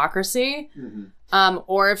walking hypocrisy. Mm-hmm.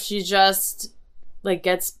 Or if she just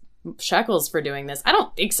gets shekels for doing this. I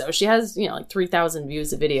don't think so. She has, 3,000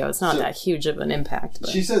 views a video. It's not that huge of an impact. But.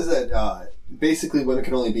 She says that basically women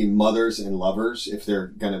can only be mothers and lovers if they're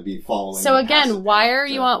going to be following. So again, why are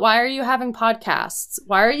you having podcasts?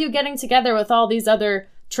 Why are you getting together with all these other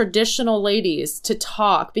traditional ladies to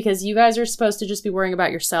talk? Because you guys are supposed to just be worrying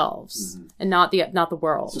about yourselves and not the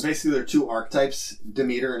world. So basically, there are two archetypes,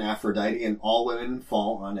 Demeter and Aphrodite, and all women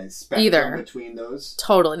fall on a spectrum between those.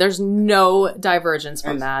 Totally. There's no divergence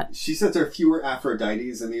from that. She says there are fewer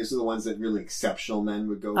Aphrodites, and these are the ones that really exceptional men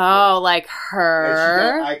would go for. Oh, like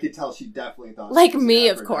her? I could tell she definitely thought like me,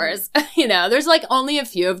 of course. There's only a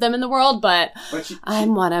few of them in the world, but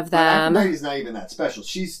I'm one of them. But Aphrodite's not even that special.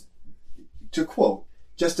 She's, to quote,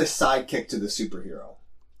 just a sidekick to the superhero.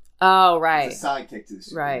 Oh, right. It's a sidekick to the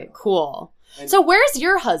superhero. Right, cool. So where's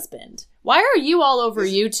your husband? Why are you all over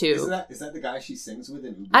YouTube? Is that the guy she sings with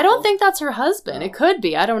in Uber? I don't think that's her husband. No. It could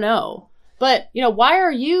be. I don't know. But, why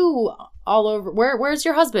are you all over? Where's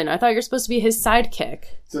your husband? I thought you were supposed to be his sidekick.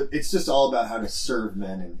 So it's just all about how to serve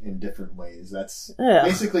men in different ways.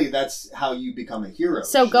 Basically, that's how you become a hero.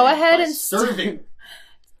 So go ahead and... serving.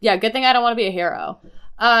 Yeah, good thing I don't want to be a hero.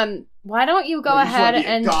 Why don't you go ahead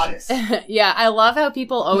and goddess? Yeah, I love how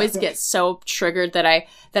people always get so triggered that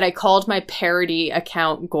I called my parody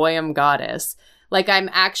account Goyim Goddess. Like I'm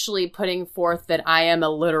actually putting forth that I am a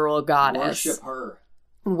literal goddess. Worship her.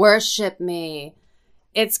 Worship me.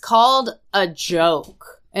 It's called a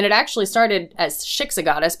joke. And it actually started as Shiksa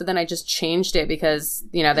Goddess, but then I just changed it because,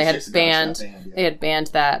 they had banned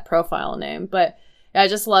that profile name. But I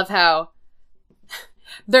just love how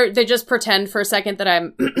they just pretend for a second that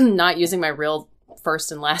I'm not using my real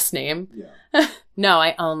first and last name. Yeah. No,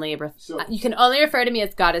 you can only refer to me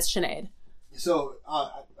as Goddess Sinead. So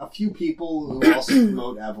a few people who also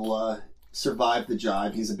promote Ebola survived the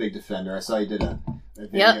jibe. He's a big defender. I saw he did a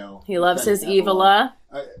video. Yep, he loves his Ebola.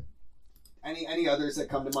 Any others that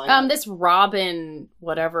come to mind? This Robin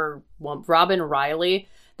Riley.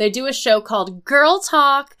 They do a show called Girl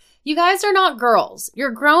Talk. You guys are not girls.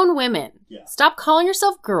 You're grown women. Yeah. Stop calling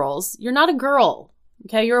yourself girls. You're not a girl.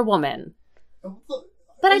 Okay, you're a woman. But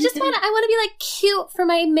I want to be cute for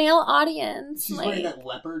my male audience. She's wearing that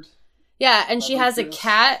leopard. Yeah, and she has a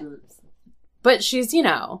cat. Shirt. But she's,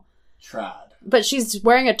 trad. But she's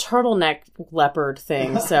wearing a turtleneck leopard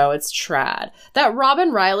thing, so it's trad. That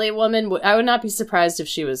Robin Riley woman, I would not be surprised if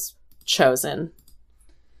she was chosen.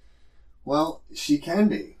 Well, she can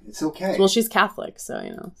be. It's okay. Well, she's Catholic, so,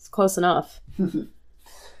 it's close enough.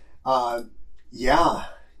 Yeah.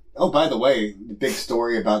 Oh, by the way, the big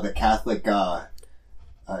story about the Catholic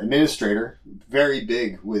administrator, very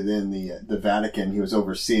big within the Vatican. He was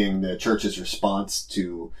overseeing the church's response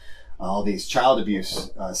to all these child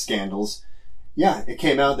abuse scandals. Yeah, it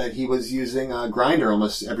came out that he was using Grindr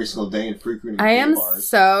almost every single day and frequenting I am bars.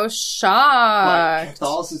 So shocked. But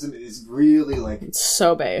Catholicism is really it's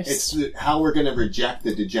so based. It's how we're going to reject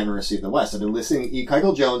the degeneracy of the West. I've been listening to E.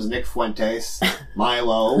 Keitel Jones, Nick Fuentes,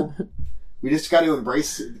 Milo. We just got to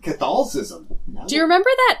embrace Catholicism. Do you remember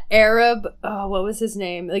that Arab? Oh, what was his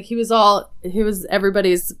name? He was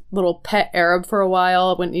everybody's little pet Arab for a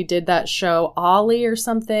while when he did that show, Ollie or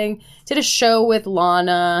something. Did a show with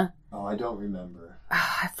Lana. Oh, I don't remember.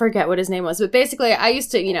 I forget what his name was. But basically, I used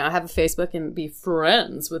to, have a Facebook and be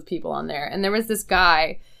friends with people on there. And there was this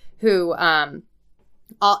guy who,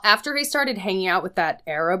 after he started hanging out with that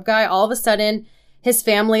Arab guy, all of a sudden, his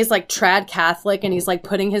family's trad Catholic and he's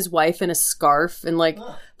putting his wife in a scarf and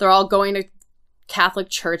they're all going to Catholic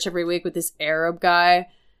church every week with this Arab guy.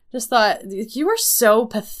 Just thought, you are so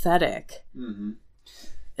pathetic. Mm-hmm.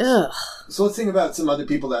 Ugh. So let's think about some other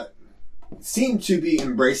people that seem to be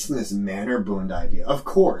embracing this manor-bound idea. Of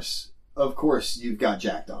course, you've got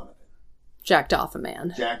Jack Donovan. Jacked off a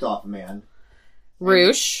man. Jacked off a man.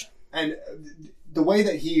 Roosh. And the way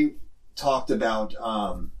that he talked about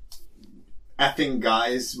effing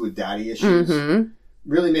guys with daddy issues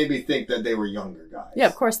really made me think that they were younger guys. Yeah,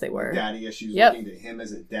 of course they were. Daddy issues, looking to him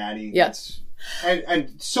as a daddy. Yes.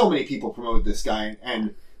 And so many people promote this guy,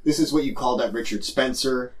 and this is what you call that Richard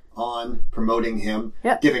Spencer on, promoting him,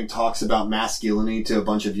 giving talks about masculinity to a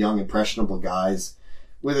bunch of young, impressionable guys,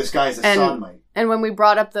 where this guy's a sodomite. And when we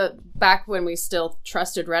brought up back when we still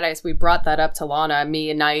trusted Red Ice, we brought that up to Lana,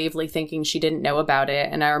 me naively thinking she didn't know about it,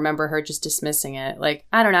 and I remember her just dismissing it. Like,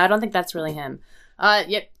 I don't know, I don't think that's really him.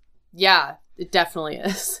 Yeah, it definitely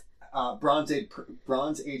is. Bronze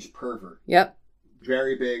Age pervert. Yep.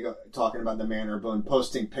 Very big, talking about the manor bone,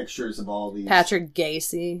 posting pictures of all these... Patrick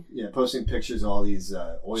Gacy. Yeah, posting pictures of all these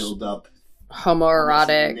oiled up...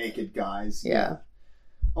 homoerotic. Naked guys. Yeah.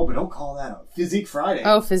 Oh, but don't call that out. Physique Friday.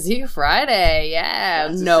 Oh, Physique Friday. Yeah.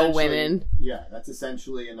 That's no women. Yeah, that's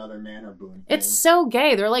essentially another manor boon thing. It's so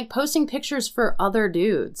gay. They're like posting pictures for other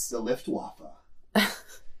dudes. The lift waffa.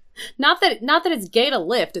 Not that it's gay to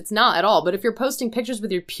lift. It's not at all. But if you're posting pictures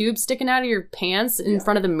with your pubes sticking out of your pants in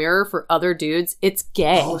front of the mirror for other dudes, it's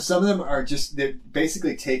gay. Oh, some of them are they're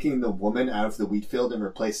basically taking the woman out of the wheat field and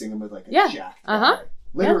replacing them with like a jacked guy.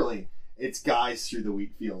 Literally, it's guys through the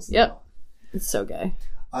wheat fields. Yep. It's so gay.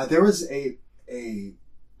 There was a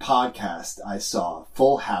podcast I saw,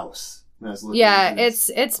 Full House, when I was looking at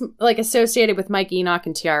this. it's like associated with Mike Enoch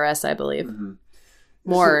and TRS, I believe. Mm-hmm.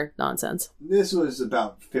 More nonsense. This was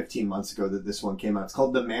about 15 months ago that this one came out. It's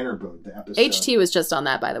called The Manor Boon, the episode. HT was just on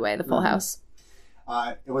that, by the way, the Full House.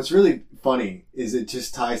 And what's really funny is it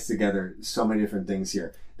just ties together so many different things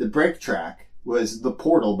here. The break track was The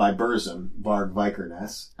Portal by Burzum, Varg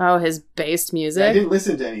Vikernes. Oh, his bass music? I didn't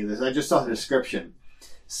listen to any of this. I just saw the description.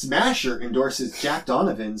 Smasher endorses Jack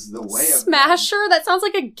Donovan's The Way of... Smasher? That sounds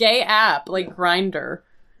like a gay app, like Grindr.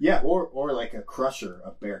 Yeah, or like a crusher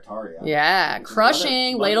of Beartaria. Yeah,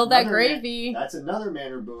 crushing, ladle that gravy. That's another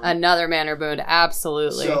manor boon. Another manor boon,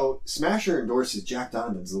 absolutely. So, Smasher endorses Jack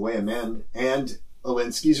Donovan's The Way of Man and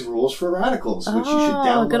Alinsky's Rules for Radicals, which you should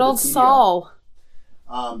download. Good old Saul.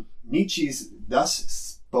 Nietzsche's Thus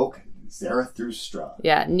Spoke Zarathustra.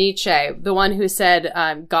 Yeah, Nietzsche, the one who said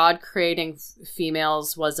God creating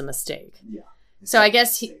females was a mistake. Yeah. So I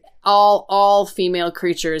guess all female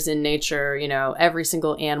creatures in nature, every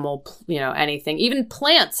single animal, anything, even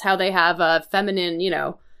plants, how they have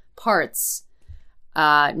feminine, parts.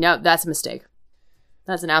 No, that's a mistake.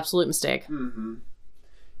 That's an absolute mistake. Mm-hmm.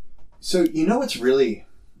 So, what's really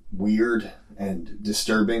weird and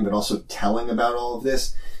disturbing, but also telling about all of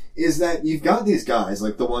this, is that you've got these guys,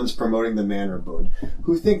 like the ones promoting the manor boon,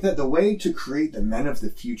 who think that the way to create the men of the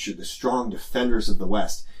future, the strong defenders of the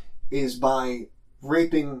West, is by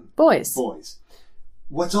raping boys.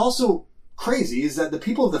 What's also crazy is that the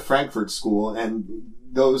people of the Frankfurt School and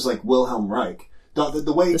those like Wilhelm Reich thought that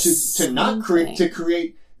the way to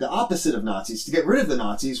create the opposite of Nazis, to get rid of the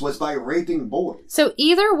Nazis, was by raping boys. So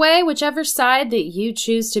either way, whichever side that you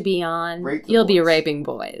choose to be on, you'll be raping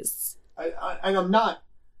boys. And I'm not...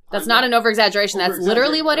 That's not an over-exaggeration. That's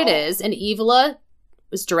literally what it is. And Ebola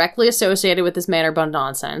was directly associated with this manor bun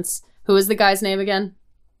nonsense. Who is the guy's name again?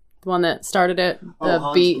 The one that started it?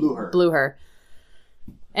 Hans Blücher.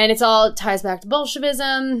 And it's all ties back to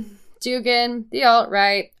Bolshevism, Dugin, the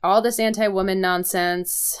alt-right, all this anti-woman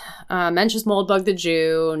nonsense, Mencius Moldbug the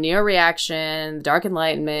Jew, Neo-reaction, the Dark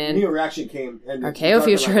Enlightenment. Neo-reaction came... and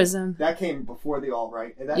Archaeofuturism. That came before the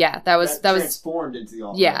alt-right. And that was transformed into the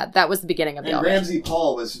alt-right. Yeah, that was the beginning of the alt-right. And Ramsey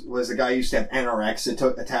Paul was a guy who used to have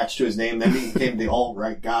NRX attached to his name. Then he became the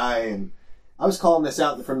alt-right guy. And I was calling this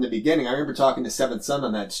out from the beginning. I remember talking to Seventh Son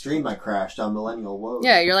on that stream I crashed on Millennial Woes.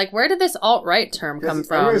 Yeah, you're like, where did this alt-right term come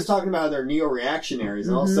from? Everybody was talking about how they're neo-reactionaries,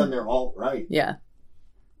 and all of a sudden they're alt-right. Yeah.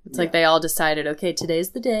 It's like they all decided, okay,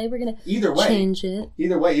 today's the day, we're going to change it.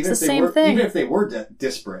 Either way, even if they were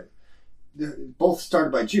disparate, both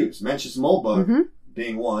started by Jews. Mencius Moldbug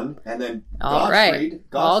being one, and then Gottfried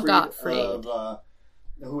of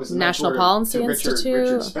who was the National Policy Institute.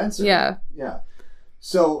 Richard Spencer. Yeah.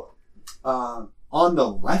 So... on the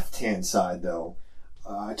left-hand side, though,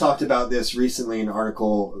 I talked about this recently in an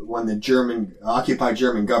article when the occupied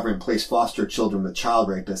German government placed foster children with child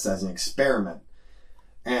rapists as an experiment.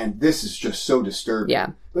 And this is just so disturbing. Yeah.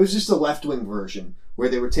 It was just a left-wing version where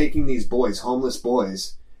they were taking these boys, homeless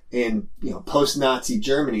boys, in post-Nazi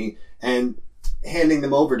Germany, and handing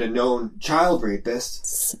them over to known child rapists.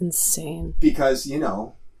 It's insane. Because,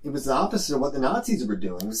 it was the opposite of what the Nazis were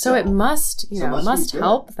doing. So it must, it must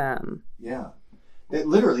help them. Yeah.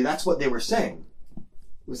 Literally, that's what they were saying.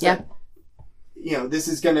 Was that, this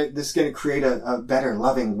is gonna create a better,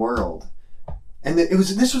 loving world. And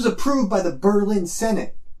this was approved by the Berlin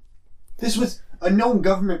Senate. This was a known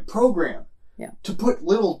government program to put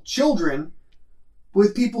little children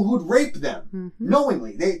with people who'd rape them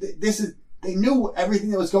knowingly. They knew everything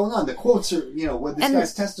that was going on. The quotes are, what this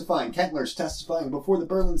guy's testifying, Kentler's testifying before the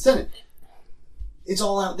Berlin Senate. It's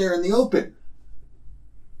all out there in the open.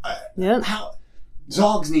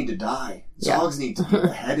 Zogs need to die. Zogs need to be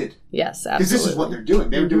beheaded. Yes, absolutely. Because this is what they're doing.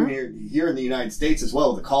 They were doing here in the United States as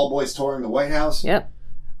well. The call boys touring the White House. Yep.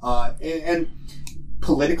 And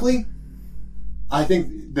politically, I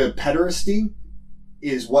think the pederasty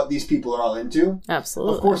is what these people are all into.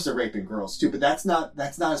 Absolutely. Of course they're raping girls too, but that's not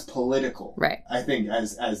as political. Right. I think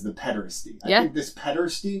as the pederasty. I think this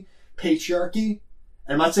pederasty, patriarchy,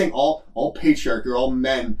 and I'm not saying all patriarchy or all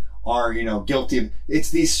men are, guilty of it's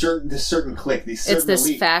this certain clique, these certain it's this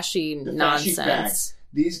elite, fashy nonsense.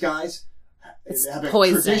 These guys have a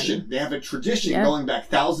poison. tradition. They have a tradition going back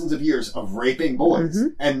thousands of years of raping boys.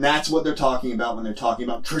 And that's what they're talking about when they're talking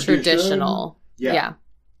about traditional. Yeah.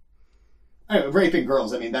 Raping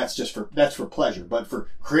girls, that's for pleasure, but for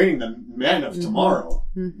creating the men of tomorrow,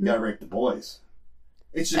 you gotta rape the boys.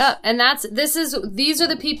 It's just and these are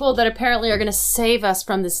the people that apparently are going to save us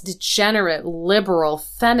from this degenerate, liberal,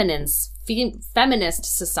 feminist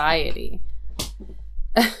society.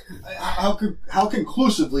 How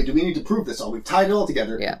conclusively do we need to prove this all? We've tied it all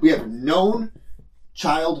together. Yeah. We have known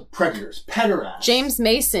child predators, pederasts. James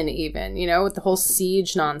Mason, even, with the whole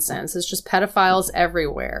siege nonsense. It's just pedophiles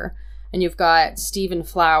everywhere. And you've got Stephen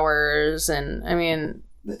Flowers, and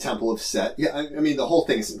the Temple of Set. Yeah, the whole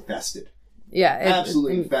thing is infested. Yeah,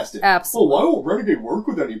 absolutely infested. Absolutely. Oh, why won't Renegade work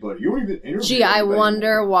with anybody? You don't even interview. Gee, I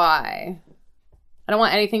wonder anymore. why. I don't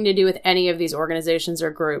want anything to do with any of these organizations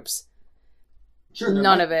or groups. Sure,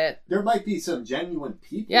 none of it. There might be some genuine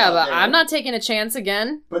people. Yeah, out but there, I'm not taking a chance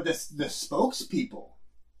again. But the spokespeople,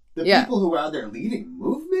 the people who are out there leading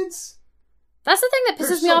movements. That's the thing that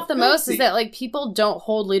pisses me off the most is that people don't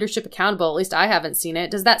hold leadership accountable. At least I haven't seen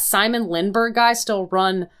it. Does that Simon Lindbergh guy still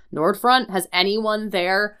run Nordfront? Has anyone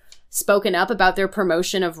there spoken up about their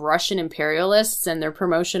promotion of Russian imperialists and their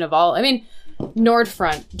promotion of all?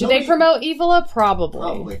 Nordfront. Do they promote Ebola?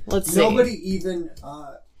 Probably. Let's see. Nobody even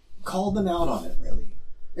called them out on it, really.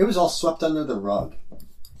 It was all swept under the rug.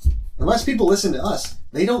 Unless people listen to us,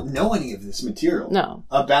 they don't know any of this material. No.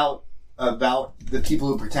 About the people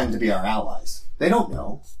who pretend to be our allies. They don't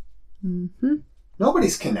know. Mm-hmm.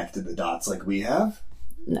 Nobody's connected the dots like we have.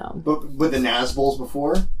 No. But with the Nazbols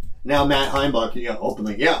before, now Matt Heimbach,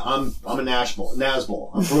 openly, I'm a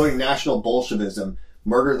Nazbol. I'm brewing national Bolshevism.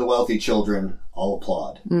 Murder the wealthy children. I'll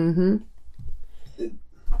applaud. Mm-hmm.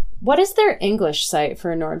 What is their English site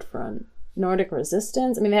for Nordfront? Nordic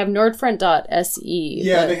Resistance? they have nordfront.se.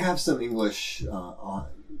 Yeah, they have some English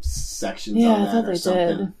sections on that. Yeah, I thought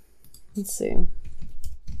they did. Let's see.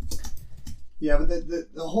 Yeah, but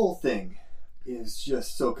the whole thing is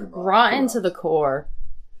just so corrupt. Rotten to the core.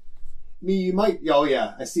 You might... Oh,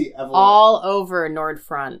 yeah. I see Evelyn. All over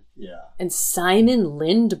Nordfront. Yeah. And Simon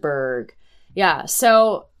Lindbergh. Yeah,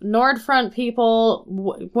 so Nordfront people,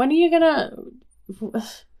 when are you gonna...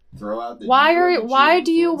 Throw out the... Why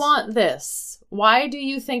do you want this? Why do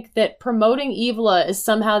you think that promoting Ebola is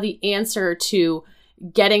somehow the answer to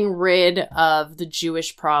getting rid of the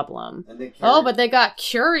Jewish problem? But they got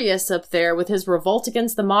Curious up there with his Revolt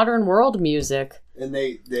Against the Modern World music. And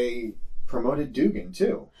they promoted Dugan,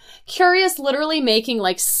 too. Curious literally making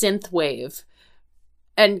synthwave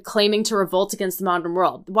and claiming to revolt against the modern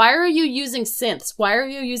world. Why are you using synths? Why are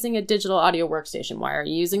you using a digital audio workstation? Why are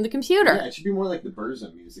you using the computer? Yeah, it should be more like the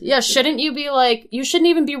Burzum music. Yeah, shouldn't you be you shouldn't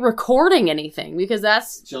even be recording anything because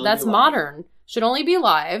that's modern. Should only be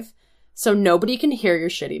live so nobody can hear your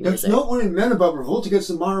shitty music. That's not what I meant about revolt against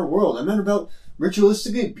the modern world. I meant about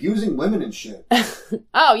ritualistically abusing women and shit.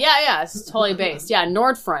 Oh, yeah, it's totally based. Yeah,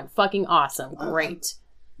 Nordfront, fucking awesome. Great.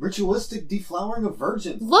 Ritualistic deflowering of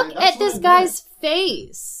virgins. Look at this guy's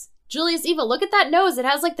face. Julius Eva, look at that nose. It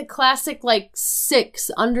has the classic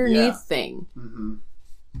 6 underneath thing. Mm-hmm.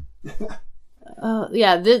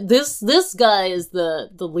 This guy is the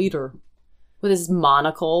leader with his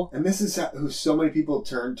monocle. And this is who so many people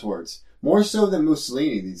turn towards. More so than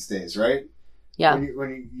Mussolini these days, right? Yeah.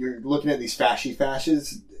 When you're looking at these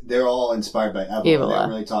fascists, they're all inspired by Ebola. They don't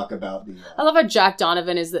really talk about the... I love how Jack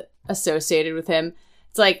Donovan is associated with him.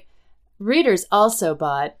 It's readers also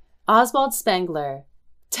bought Oswald Spengler,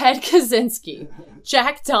 Ted Kaczynski,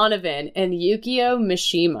 Jack Donovan, and Yukio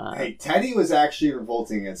Mishima. Hey, Teddy was actually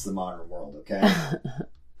revolting against the modern world, okay?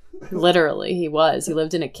 Literally, he was. He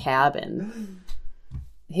lived in a cabin.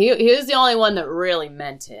 He was the only one that really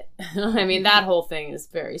meant it. I mean, that whole thing is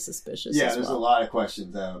very suspicious. Yeah, as there's well. a lot of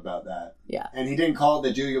questions about that. Yeah. And he didn't call it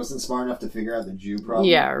the Jew. He wasn't smart enough to figure out the Jew problem.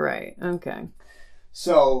 Yeah, right. Okay.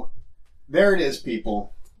 So, there it is,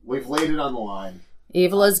 people. We've laid it on the line.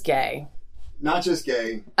 Evil is gay. Not just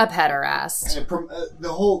gay. A pederast. And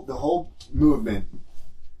the whole movement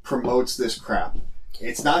promotes this crap.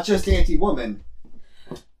 It's not just anti-woman.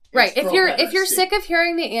 Right. If you're pro-pederasty. sick of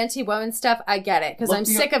hearing the anti-woman stuff, I get it, because I'm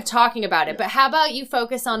sick of talking about it. But how about you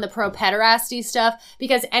focus on the pro-pederasty stuff?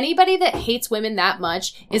 Because anybody that hates women that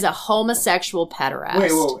much is a homosexual pederast.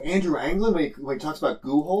 Wait, whoa, Andrew Anglin, when he talks about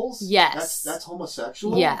goo holes? Yes. That's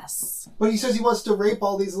homosexual? Yes. But he says he wants to rape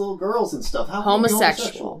all these little girls and stuff. How can he be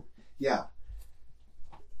Homosexual. Yeah.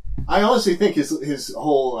 I honestly think his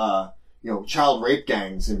whole, child rape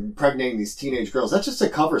gangs and impregnating these teenage girls, that's just a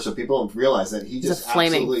cover so people don't realize that he just a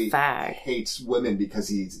flaming absolutely fag. hates women because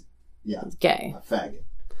he's Gay. a faggot.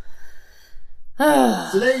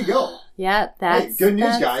 So there you go. Yeah, that's good news,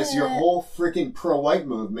 that's guys. it. Your whole freaking pro-white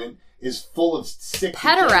movement is full of sick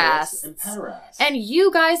Pederasts. and pederasts. And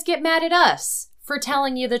you guys get mad at us for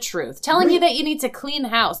telling you the truth. Telling you that you need to clean the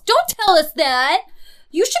house. Don't tell us that!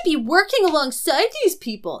 You should be working alongside these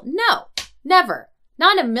people. No. Never.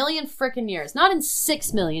 Not in a million frickin' years. Not in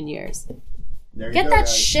 6 million years. There you Get go, that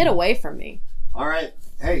guys. shit away from me. All right.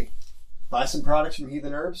 Hey, buy some products from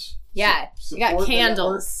Heathen Herbs. Yeah. We got Support the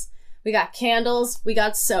candles. We got candles. We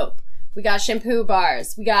got soap. We got shampoo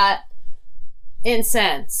bars. We got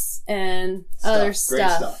incense and other Great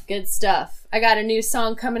stuff. stuff. Good stuff. I got a new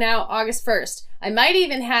song coming out August 1st. I might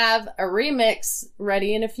even have a remix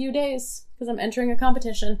ready in a few days because I'm entering a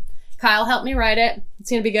competition. Kyle helped me write it. It's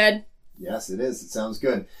going to be good. Yes, it is. It sounds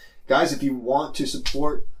good. Guys, if you want to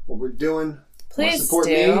support what we're doing, Please support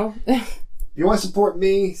do. if you want to support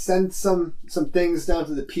me, send some things down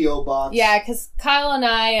to the P.O. box. Yeah, because Kyle and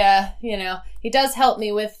I, he does help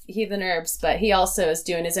me with Heathen Herbs, but he also is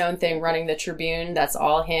doing his own thing, running the Tribune. That's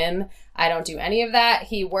all him. I don't do any of that.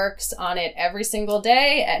 He works on it every single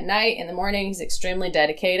day, at night, in the morning. He's extremely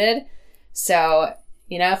dedicated. So,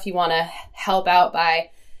 if you want to help out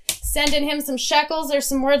by sending him some shekels or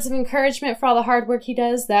some words of encouragement for all the hard work he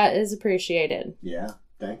does, that is appreciated. Yeah,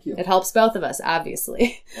 thank you. It helps both of us,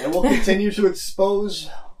 obviously. And we'll continue to expose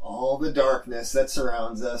all the darkness that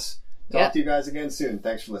surrounds us. Talk to you guys again soon.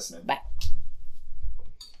 Thanks for listening. Bye.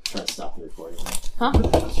 Trying to stop the recording. Huh? I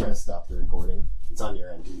was trying to stop the recording. It's on your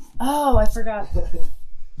end, dude. Oh, I forgot.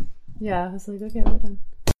 Yeah, I was like, okay, we're done.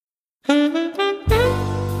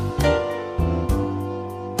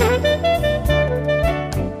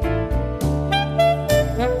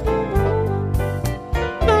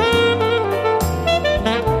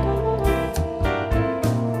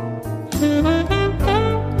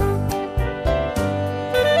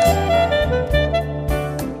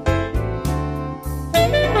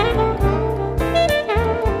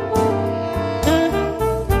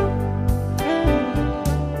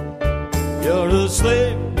 You're a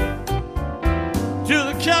slave to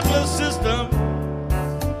the capitalist system,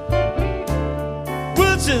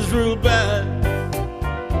 which is ruled by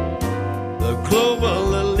the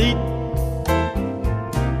global elite.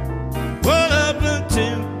 What happened to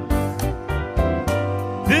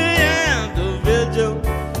the individual?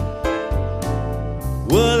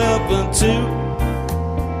 What happened to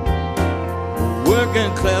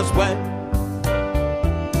working class white?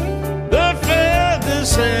 They fed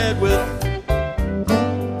this head with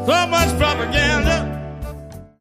so much propaganda.